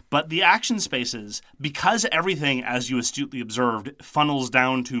 But the action spaces, because everything, as you astutely observed, funnels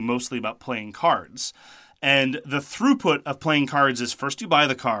down to mostly about playing cards, and the throughput of playing cards is first you buy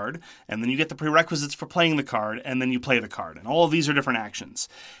the card, and then you get the prerequisites for playing the card, and then you play the card. And all of these are different actions.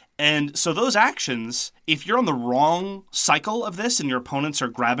 And so those actions, if you're on the wrong cycle of this and your opponents are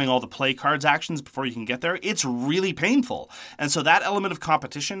grabbing all the play cards actions before you can get there, it's really painful. And so that element of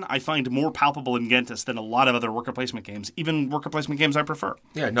competition I find more palpable in Gentis than a lot of other worker placement games, even worker placement games I prefer.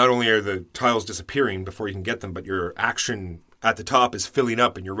 Yeah, not only are the tiles disappearing before you can get them, but your action at the top is filling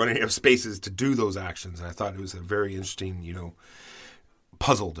up and you're running out of spaces to do those actions. And I thought it was a very interesting,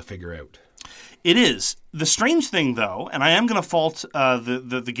 puzzle to figure out. It is. The strange thing, though, and I am going to fault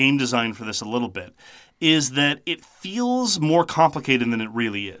the game design for this a little bit, is that it feels more complicated than it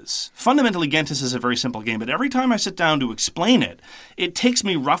really is. Fundamentally, Gentis is a very simple game, but every time I sit down to explain it, it takes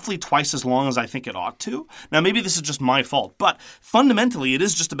me roughly twice as long as I think it ought to. Now, maybe this is just my fault, but fundamentally, it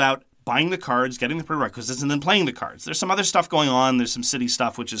is just about buying the cards, getting the prerequisites, and then playing the cards. There's some other stuff going on. There's some city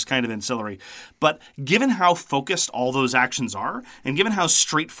stuff, which is kind of ancillary. But given how focused all those actions are, and given how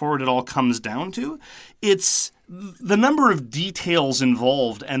straightforward it all comes down to, it's the number of details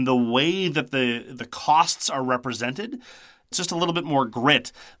involved and the way that the costs are represented. It's just a little bit more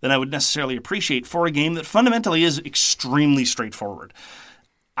grit than I would necessarily appreciate for a game that fundamentally is extremely straightforward.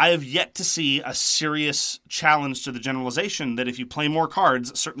 I have yet to see a serious challenge to the generalization that if you play more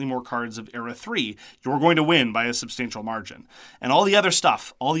cards, certainly more cards of Era 3, you're going to win by a substantial margin. And all the other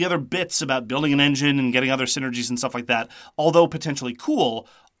stuff, all the other bits about building an engine and getting other synergies and stuff like that, although potentially cool,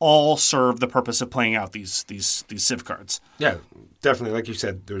 all serve the purpose of playing out these Civ cards. Yeah, definitely. Like you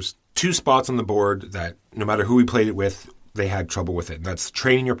said, there's 2 spots on the board that no matter who we played it with, they had trouble with it. And that's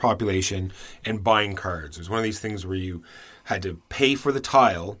training your population and buying cards. There's one of these things where you had to pay for the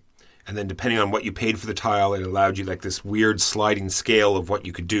tile, and then depending on what you paid for the tile, it allowed you like this weird sliding scale of what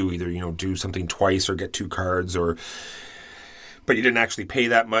you could do. Either, do something twice or get 2 cards, but you didn't actually pay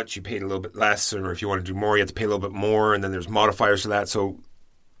that much. You paid a little bit less, or if you want to do more, you have to pay a little bit more, and then there's modifiers to that. So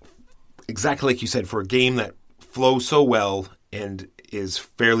exactly like you said, for a game that flows so well and is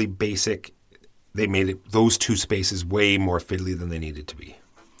fairly basic, they made those 2 spaces way more fiddly than they needed to be.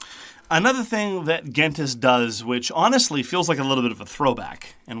 Another thing that Gentis does, which honestly feels like a little bit of a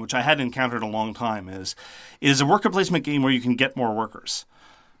throwback, and which I hadn't encountered in a long time, is a worker placement game where you can get more workers.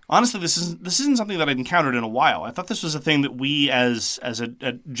 Honestly, this isn't something that I'd encountered in a while. I thought this was a thing that we, as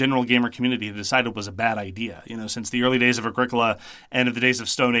a general gamer community, had decided was a bad idea. Since the early days of Agricola and of the days of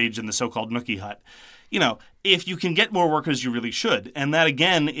Stone Age and the so-called Nookie Hut. If you can get more workers, you really should. And that,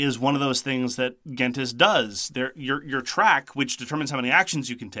 again, is one of those things that Gentis does. Your track, which determines how many actions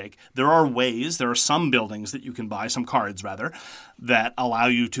you can take, there are some buildings that you can buy, some cards, rather, that allow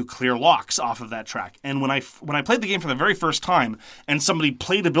you to clear locks off of that track. And when I played the game for the very first time, and somebody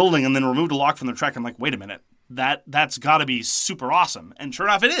played a building and then removed a lock from the track, I'm like, wait a minute, that's got to be super awesome. And sure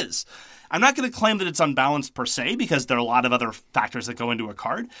enough, it is. I'm not going to claim that it's unbalanced per se, because there are a lot of other factors that go into a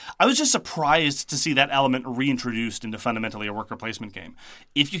card. I was just surprised to see that element reintroduced into fundamentally a worker placement game.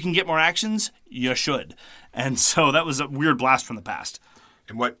 If you can get more actions, you should. And so that was a weird blast from the past.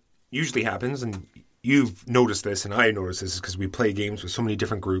 And what usually happens, and you've noticed this and I noticed this because we play games with so many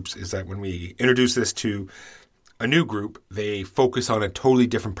different groups, is that when we introduce this to a new group, they focus on a totally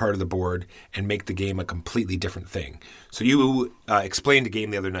different part of the board and make the game a completely different thing. So you explained the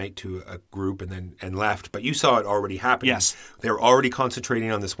game the other night to a group and left, but you saw it already happen. Yes. They were already concentrating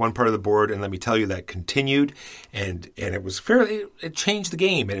on this one part of the board, and let me tell you, that continued, and it was fairly, it changed the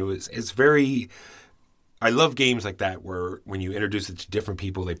game, and it's very, I love games like that where when you introduce it to different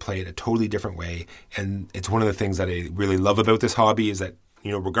people, they play it a totally different way, and it's one of the things that I really love about this hobby is that,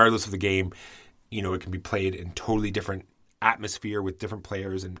 regardless of the game, it can be played in totally different atmosphere with different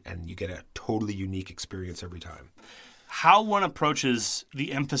players, and you get a totally unique experience every time. How one approaches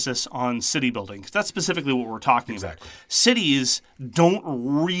the emphasis on city building, 'cause that's specifically what we're talking about. Exactly. Cities don't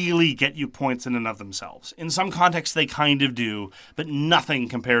really get you points in and of themselves. In some contexts, they kind of do, but nothing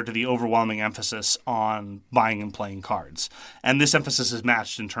compared to the overwhelming emphasis on buying and playing cards. And this emphasis is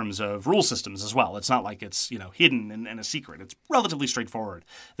matched in terms of rule systems as well. It's not like it's hidden and a secret. It's relatively straightforward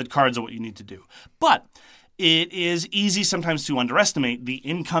that cards are what you need to do. But it is easy sometimes to underestimate the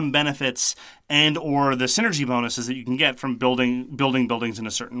income benefits and or the synergy bonuses that you can get from building buildings in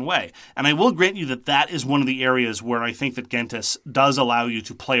a certain way. And I will grant you that is one of the areas where I think that Gentis does allow you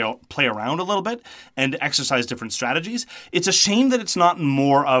to play around a little bit and exercise different strategies. It's a shame that it's not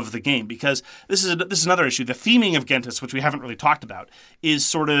more of the game, because this is another issue. The theming of Gentis, which we haven't really talked about, is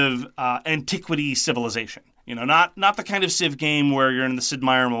sort of antiquity civilization. Not the kind of Civ game where you're in the Sid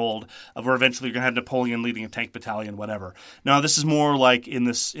Meier mold of where eventually you're going to have Napoleon leading a tank battalion, whatever. No, this is more like in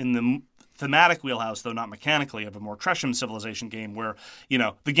the thematic wheelhouse, though not mechanically, of a more Tresham civilization game where,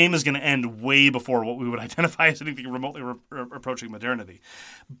 the game is going to end way before what we would identify as anything remotely approaching modernity.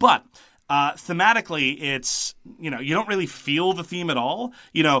 But thematically, it's, you don't really feel the theme at all.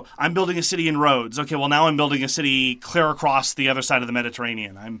 I'm building a city in Rhodes. Okay, well, now I'm building a city clear across the other side of the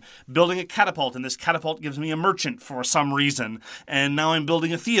Mediterranean. I'm building a catapult, and this catapult gives me a merchant for some reason. And now I'm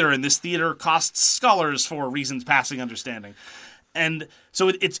building a theater, and this theater costs scholars for reasons passing understanding. And so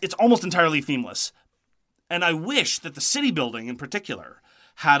it's almost entirely themeless. And I wish that the city building in particular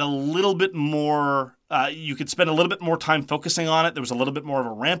had a little bit more, you could spend a little bit more time focusing on it. There was a little bit more of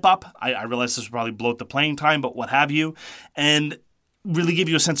a ramp up. I realize this would probably bloat the playing time, but what have you. And really give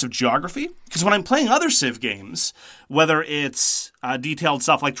you a sense of geography. Because when I'm playing other Civ games, whether it's detailed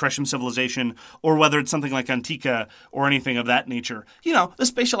stuff like Tresham Civilization, or whether it's something like Antica or anything of that nature, the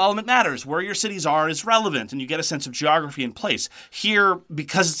spatial element matters. Where your cities are is relevant, and you get a sense of geography and place. Here,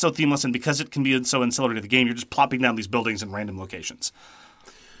 because it's so themeless and because it can be so ancillary to the game, you're just plopping down these buildings in random locations.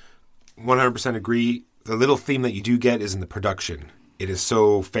 100% agree. The little theme that you do get is in the production. It is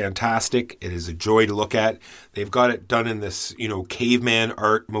so fantastic. It is a joy to look at. They've got it done in this, caveman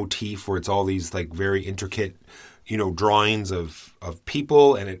art motif where it's all these like very intricate, drawings of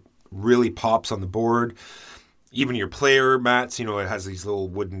people, and it really pops on the board. Even your player mats, it has these little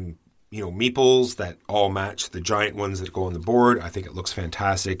wooden, meeples that all match the giant ones that go on the board. I think it looks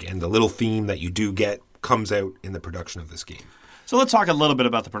fantastic. And the little theme that you do get comes out in the production of this game. So let's talk a little bit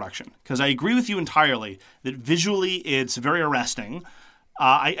about the production, because I agree with you entirely that visually it's very arresting.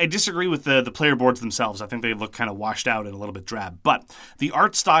 I disagree with the player boards themselves. I think they look kind of washed out and a little bit drab. But the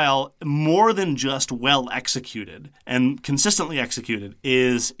art style, more than just well executed and consistently executed,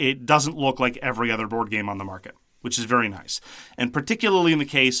 is it doesn't look like every other board game on the market, which is very nice. And particularly in the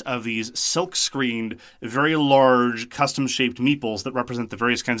case of these silk-screened, very large, custom-shaped meeples that represent the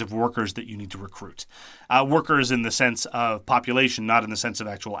various kinds of workers that you need to recruit. Workers in the sense of population, not in the sense of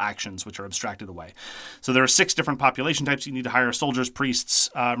actual actions, which are abstracted away. So there are 6 different population types you need to hire: soldiers, priests,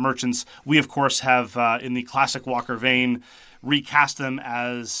 merchants. We, of course, have, in the classic Walker vein, recast them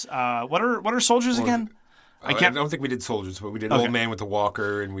as... what are soldiers again? I don't think we did soldiers, but we did Old Man with the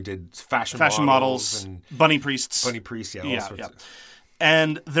Walker, and we did fashion models and bunny priests. Bunny priests, all sorts of.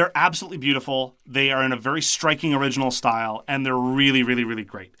 And they're absolutely beautiful. They are in a very striking original style, and they're really, really, really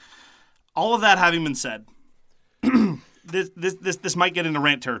great. All of that having been said, this might get into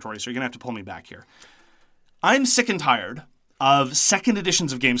rant territory, so you're going to have to pull me back here. I'm sick and tired of second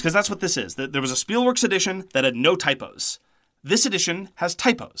editions of games, because that's what this is. There was a Spielworks edition that had no typos. This edition has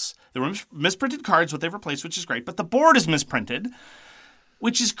typos. There were misprinted cards, what they've replaced, which is great, but the board is misprinted,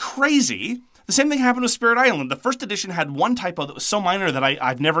 which is crazy. The same thing happened with Spirit Island. The first edition had one typo that was so minor that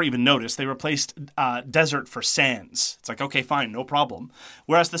I've never even noticed. They replaced desert for sands. It's like, okay, fine, no problem.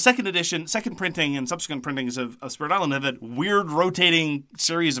 Whereas the second edition, second printing and subsequent printings of Spirit Island have that weird rotating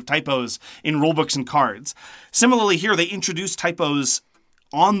series of typos in rulebooks and cards. Similarly here, they introduced typos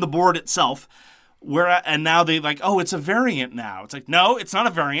on the board itself, and now they it's a variant now. It's like, no, it's not a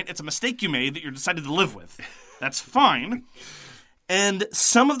variant. It's a mistake you made that you decided to live with. That's fine. And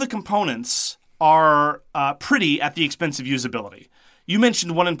some of the components are pretty at the expense of usability. You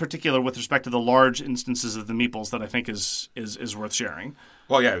mentioned one in particular with respect to the large instances of the meeples that I think is worth sharing.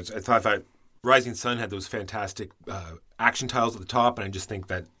 Well, yeah, I thought Rising Sun had those fantastic action tiles at the top, and I just think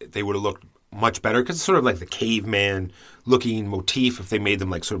that they would have looked much better, because it's sort of like the caveman looking motif. If they made them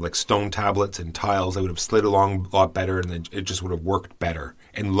like sort of like stone tablets and tiles, they would have slid along a lot better, and then it just would have worked better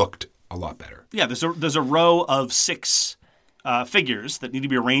and looked a lot better. Yeah, there's a row of 6 figures that need to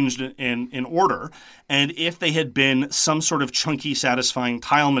be arranged in order, and if they had been some sort of chunky, satisfying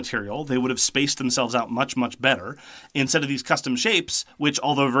tile material, they would have spaced themselves out much, much better, instead of these custom shapes, which,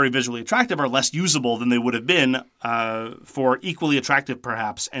 although very visually attractive, are less usable than they would have been for equally attractive,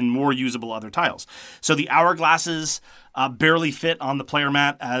 perhaps, and more usable other tiles. So the hourglasses barely fit on the player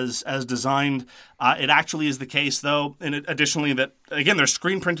mat as designed. It actually is the case, though, and additionally, that, again, they're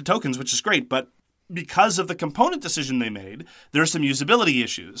screen-printed tokens, which is great, but because of the component decision they made, there's some usability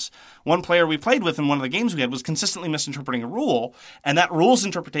issues. One player we played with in one of the games we had was consistently misinterpreting a rule, and that rule's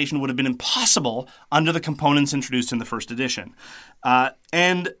interpretation would have been impossible under the components introduced in the first edition.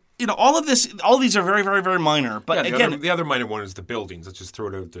 And all of these are very, very, very minor. But again, the other minor one is the buildings. Let's just throw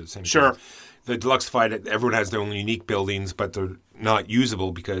it out there at the same time. Sure. The Deluxified, everyone has their own unique buildings, but they're not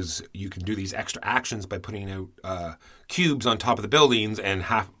usable because you can do these extra actions by putting out cubes on top of the buildings, and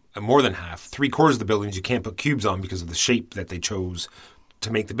more than half, 3/4 of the buildings you can't put cubes on because of the shape that they chose to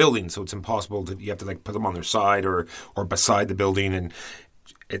make the building. So it's impossible you have to put them on their side or beside the building, and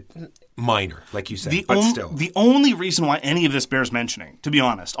minor, like you said, but still. The only reason why any of this bears mentioning, to be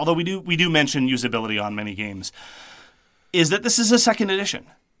honest, although we do mention usability on many games, is that this is a second edition.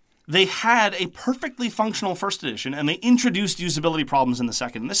 They had a perfectly functional first edition, and they introduced usability problems in the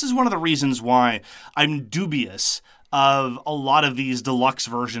second. And this is one of the reasons why I'm dubious of a lot of these deluxe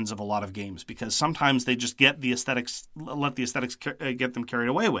versions of a lot of games, because sometimes they just let the aesthetics get them carried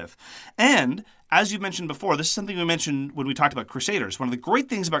away with. And as you mentioned before, this is something we mentioned when we talked about Crusaders. One of the great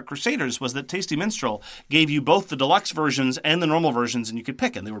things about Crusaders was that Tasty Minstrel gave you both the deluxe versions and the normal versions, and you could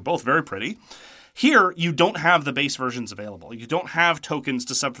pick, and they were both very pretty. Here, you don't have the base versions available. You don't have tokens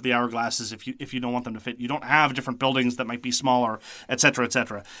to sub for the hourglasses if you don't want them to fit. You don't have different buildings that might be smaller, etc.,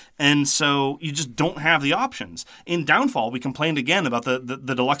 etc. And so you just don't have the options. In Downfall, we complained again about the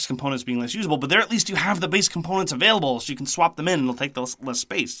deluxe components being less usable, but there at least you have the base components available, so you can swap them in and it'll take less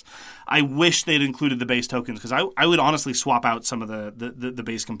space. I wish they'd included the base tokens, because I would honestly swap out some of the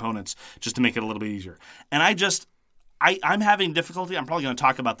base components just to make it a little bit easier. And I'm having difficulty. I'm probably going to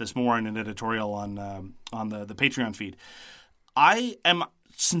talk about this more in an editorial on the Patreon feed. I am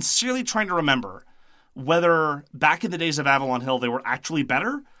sincerely trying to remember whether back in the days of Avalon Hill they were actually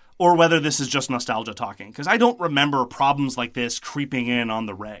better, or whether this is just nostalgia talking. Because I don't remember problems like this creeping in on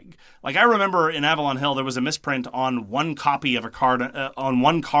the reg. Like, I remember in Avalon Hill, there was a misprint on one copy of a card, on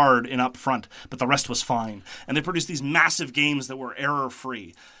one card in up front, but the rest was fine. And they produced these massive games that were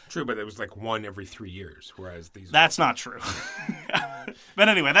error-free. True, but it was like one every 3 years, whereas these... That's not true. But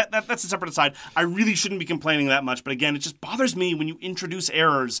anyway, that's a separate aside. I really shouldn't be complaining that much, but again, it just bothers me when you introduce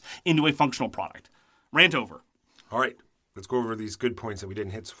errors into a functional product. Rant over. All right. Let's go over these good points that we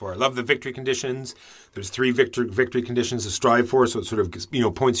didn't hit so far. I love the victory conditions. There's 3 victory conditions to strive for, so it sort of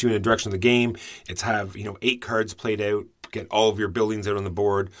points you in a direction of the game. It's have 8 cards played out, get all of your buildings out on the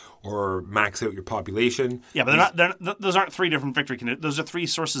board, or max out your population. Yeah, but those aren't 3 different victory conditions. Those are 3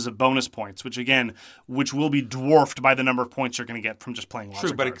 sources of bonus points, which will be dwarfed by the number of points you're going to get from just playing lots of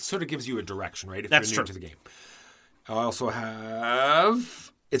cards. True, but it sort of gives you a direction, right? If That's you're new true. to the game. I also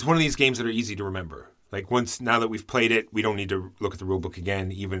have... It's one of these games that are easy to remember. Like now that we've played it, we don't need to look at the rule book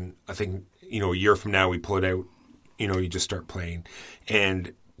again. Even I think, a year from now we pull it out, you just start playing.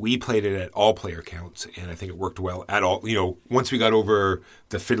 And we played it at all player counts, and I think it worked well at all. Once we got over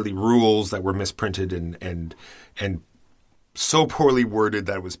the fiddly rules that were misprinted and so poorly worded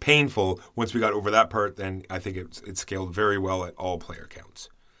that it was painful, once we got over that part, then I think it scaled very well at all player counts.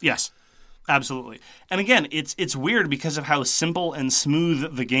 Yes. Absolutely. And again, it's weird because of how simple and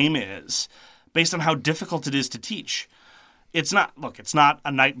smooth the game is, based on how difficult it is to teach. It's not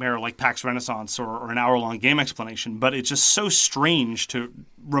a nightmare like PAX Renaissance or an hour-long game explanation, but it's just so strange to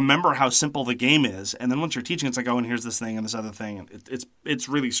remember how simple the game is. And then once you're teaching, it's like, oh, and here's this thing and this other thing. And it's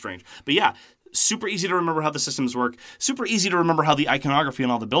really strange. But yeah, super easy to remember how the systems work. Super easy to remember how the iconography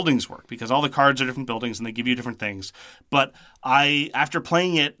and all the buildings work, because all the cards are different buildings and they give you different things. But after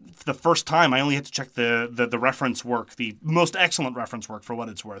playing it the first time, I only had to check the reference work, the most excellent reference work for what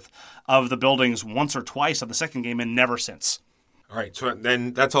it's worth, of the buildings once or twice on the second game, and never since. All right, so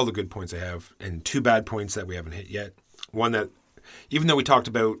then that's all the good points I have, and 2 bad points that we haven't hit yet. One that, even though we talked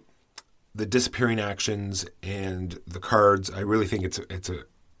about the disappearing actions and the cards, I really think it's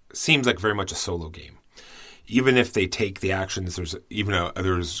seems like very much a solo game. Even if they take the actions, there's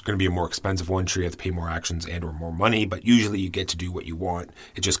going to be a more expensive one. Sure, you have to pay more actions and or more money, but usually you get to do what you want.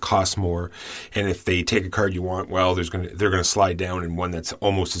 It just costs more. And if they take a card you want, well, they're going to slide down, and one that's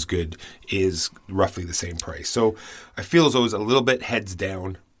almost as good is roughly the same price. So I feel as though it's a little bit heads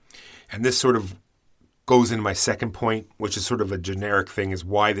down. And this sort of goes into my second point, which is sort of a generic thing, is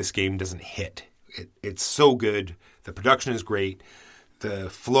why this game doesn't hit. It's so good. The production is great.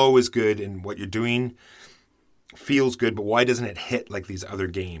 The flow is good, and what you're doing feels good, but why doesn't it hit like these other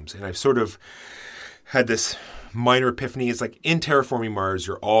games? And I've sort of had this minor epiphany. It's like in Terraforming Mars,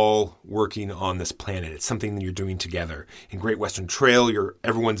 you're all working on this planet. It's something that you're doing together. In Great Western Trail,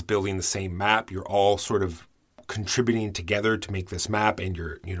 everyone's building the same map. You're all sort of contributing together to make this map, and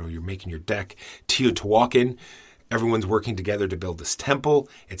you're making your deck. Teotihuacan, everyone's working together to build this temple.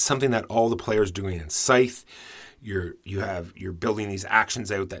 It's something that all the players are doing in Scythe. You're building these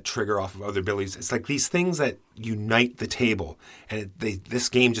actions out that trigger off of other abilities. It's like these things that unite the table, and this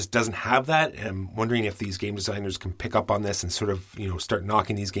game just doesn't have that. And I'm wondering if these game designers can pick up on this and sort of start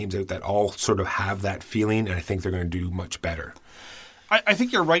knocking these games out that all sort of have that feeling. And I think they're going to do much better. I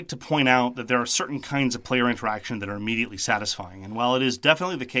think you're right to point out that there are certain kinds of player interaction that are immediately satisfying. And while it is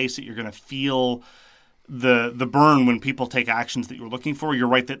definitely the case that you're going to feel the burn when people take actions that you're looking for, you're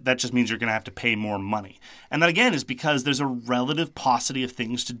right that just means you're going to have to pay more money. And that, again, is because there's a relative paucity of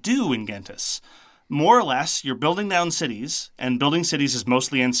things to do in Gentis. More or less, you're building down cities, and building cities is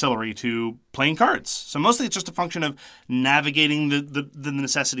mostly ancillary to playing cards. So mostly it's just a function of navigating the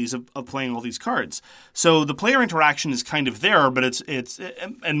necessities of playing all these cards. So the player interaction is kind of there, but it's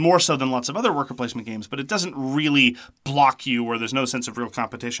and more so than lots of other worker placement games, but it doesn't really block you where there's no sense of real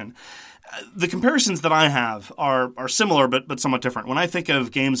competition. The comparisons that I have are similar but somewhat different. When I think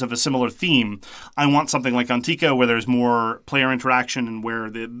of games of a similar theme, I want something like Antica where there's more player interaction and where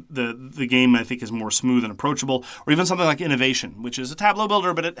the game, I think, is more smooth and approachable, or even something like Innovation, which is a tableau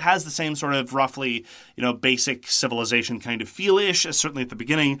builder, but it has the same sort of roughly, basic civilization kind of feel-ish, certainly at the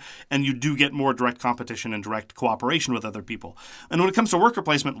beginning, and you do get more direct competition and direct cooperation with other people. And when it comes to worker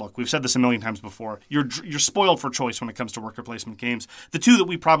placement, look, we've said this a million times before, you're spoiled for choice when it comes to worker placement games. The two that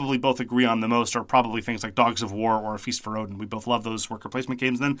we probably both agree on the most are probably things like Dogs of War or A Feast for Odin. We both love those worker placement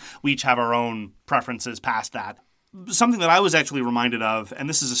games. Then we each have our own preferences past that. something that I was actually reminded of, and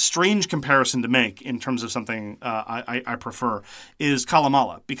this is a strange comparison to make in terms of something I prefer, is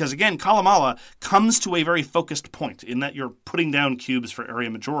Kalamala. Because again, Kalamala comes to a very focused point in that you're putting down cubes for area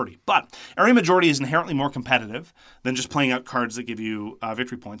majority. But area majority is inherently more competitive than just playing out cards that give you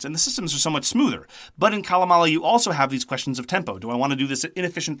victory points. And the systems are so much smoother. But in Kalamala, you also have these questions of tempo. Do I want to do this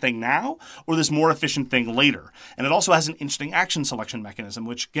inefficient thing now or this more efficient thing later? And it also has an interesting action selection mechanism,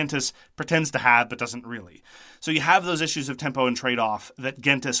 which Gentis pretends to have but doesn't really. So you have those issues of tempo and trade-off that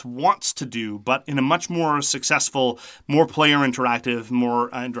Gentis wants to do, but in a much more successful, more player interactive, more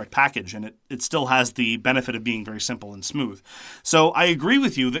indirect package, and it still has the benefit of being very simple and smooth. So I agree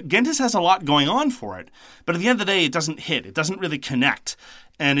with you that Gentis has a lot going on for it, but at the end of the day, it doesn't hit. It doesn't really connect,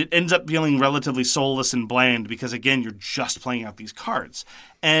 and it ends up feeling relatively soulless and bland because, again, you're just playing out these cards.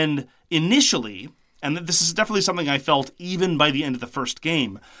 And initially, and this is definitely something I felt even by the end of the first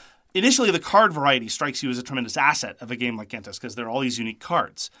game, initially, the card variety strikes you as a tremendous asset of a game like Gentis because there are all these unique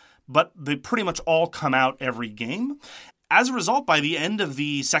cards, but they pretty much all come out every game. As a result, by the end of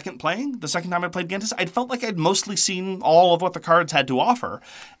the second time I played Gentis, I'd felt like I'd mostly seen all of what the cards had to offer,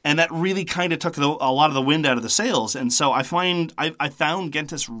 and that really kind of took a lot of the wind out of the sails. And so I found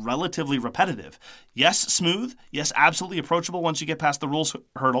Gentis relatively repetitive. Yes, smooth. Yes, absolutely approachable once you get past the rules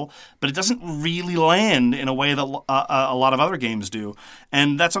hurdle, but it doesn't really land in a way that a lot of other games do.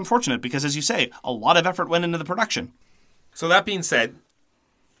 And that's unfortunate because, as you say, a lot of effort went into the production. So that being said,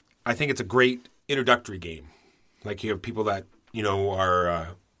 I think it's a great introductory game. Like you have people that,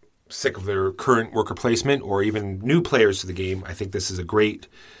 are sick of their current worker placement or even new players to the game. I think this is a great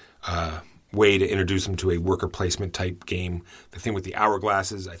way to introduce them to a worker placement type game. The thing with the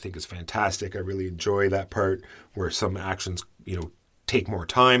hourglasses I think is fantastic. I really enjoy that part where some actions, take more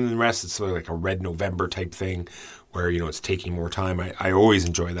time than the rest. It's sort of like a Red November type thing where, it's taking more time. I always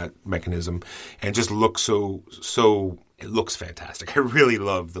enjoy that mechanism and it just looks it looks fantastic. I really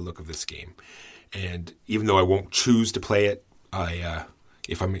love the look of this game. And even though I won't choose to play it,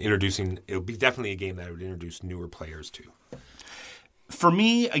 if I'm introducing, it'll be definitely a game that I would introduce newer players to. For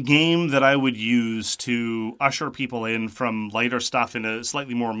me, a game that I would use to usher people in from lighter stuff into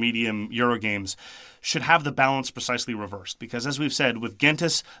slightly more medium Euro games should have the balance precisely reversed. Because as we've said, with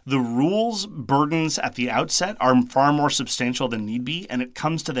Gentis, the rules burdens at the outset are far more substantial than need be, and it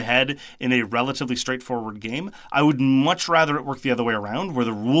comes to the head in a relatively straightforward game. I would much rather it work the other way around, where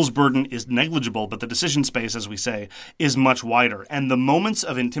the rules burden is negligible, but the decision space, as we say, is much wider. And the moments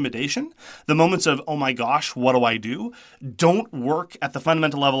of intimidation, the moments of, oh my gosh, what do I do, don't work at the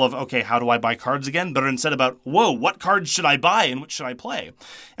fundamental level of, okay, how do I buy cards again, but are instead about, whoa, what cards should I buy and which should I play?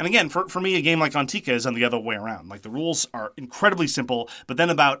 And again, for me, a game like Antica is on the other way around. Like the rules are incredibly simple, but then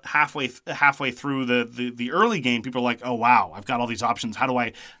about halfway through the early game, people are like, oh wow, I've got all these options.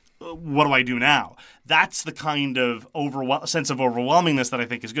 What do I do now? That's the kind of sense of overwhelmingness that I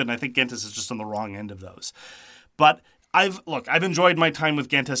think is good, and I think Gentis is just on the wrong end of those. But I've enjoyed my time with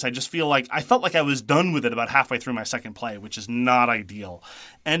Gentis. I just I felt like I was done with it about halfway through my second play, which is not ideal.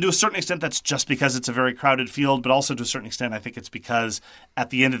 And to a certain extent, that's just because it's a very crowded field, but also to a certain extent, I think it's because at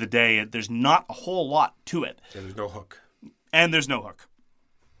the end of the day, there's not a whole lot to it. And there's no hook.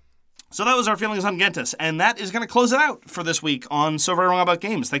 So that was our feelings on Gentis, and that is going to close it out for this week on So Very Wrong About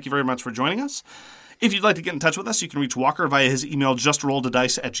Games. Thank you very much for joining us. If you'd like to get in touch with us, you can reach Walker via his email,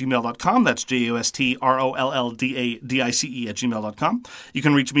 justrolledadice@gmail.com. That's justrolledadice@gmail.com. You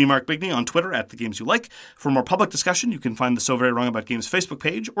can reach me, Mark Bigney, on Twitter at The Games You Like. For more public discussion, you can find the So Very Wrong About Games Facebook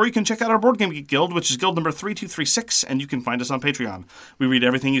page, or you can check out our Board Game Geek Guild, which is guild number 3236, and you can find us on Patreon. We read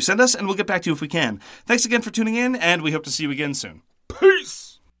everything you send us, and we'll get back to you if we can. Thanks again for tuning in, and we hope to see you again soon. Peace!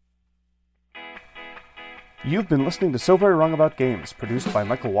 You've been listening to So Very Wrong About Games, produced by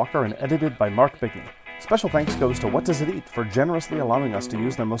Michael Walker and edited by Mark Bigney. Special thanks goes to What Does It Eat for generously allowing us to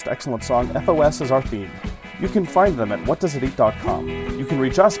use their most excellent song, FOS, as our theme. You can find them at whatdoesiteat.com. You can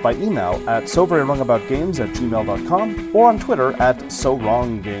reach us by email at soverywrongaboutgames@gmail.com or on Twitter at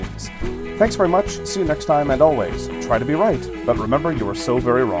SoWrongGames. Thanks very much, see you next time, and always, try to be right, but remember you are so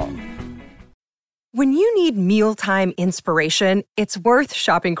very wrong. When you need mealtime inspiration, it's worth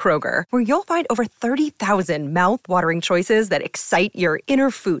shopping Kroger, where you'll find over 30,000 mouth-watering choices that excite your inner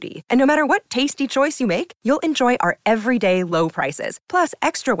foodie. And no matter what tasty choice you make, you'll enjoy our everyday low prices, plus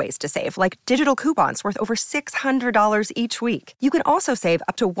extra ways to save, like digital coupons worth over $600 each week. You can also save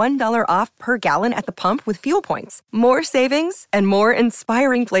up to $1 off per gallon at the pump with fuel points. More savings and more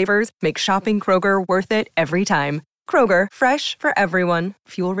inspiring flavors make shopping Kroger worth it every time. Kroger, fresh for everyone.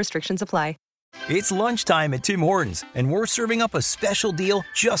 Fuel restrictions apply. It's lunchtime at Tim Hortons, and we're serving up a special deal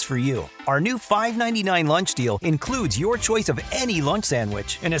just for you. Our new $5.99 lunch deal includes your choice of any lunch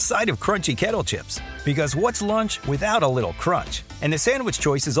sandwich and a side of crunchy kettle chips. Because what's lunch without a little crunch? And the sandwich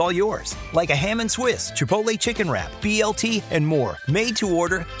choice is all yours, like a ham and Swiss, Chipotle chicken wrap, BLT, and more, made to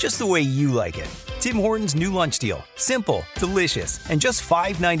order just the way you like it. Tim Hortons' new lunch deal. Simple, delicious, and just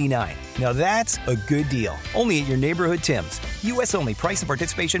 $5.99. Now that's a good deal. Only at your neighborhood Tim's. U.S. only. Price and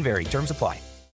participation vary. Terms apply.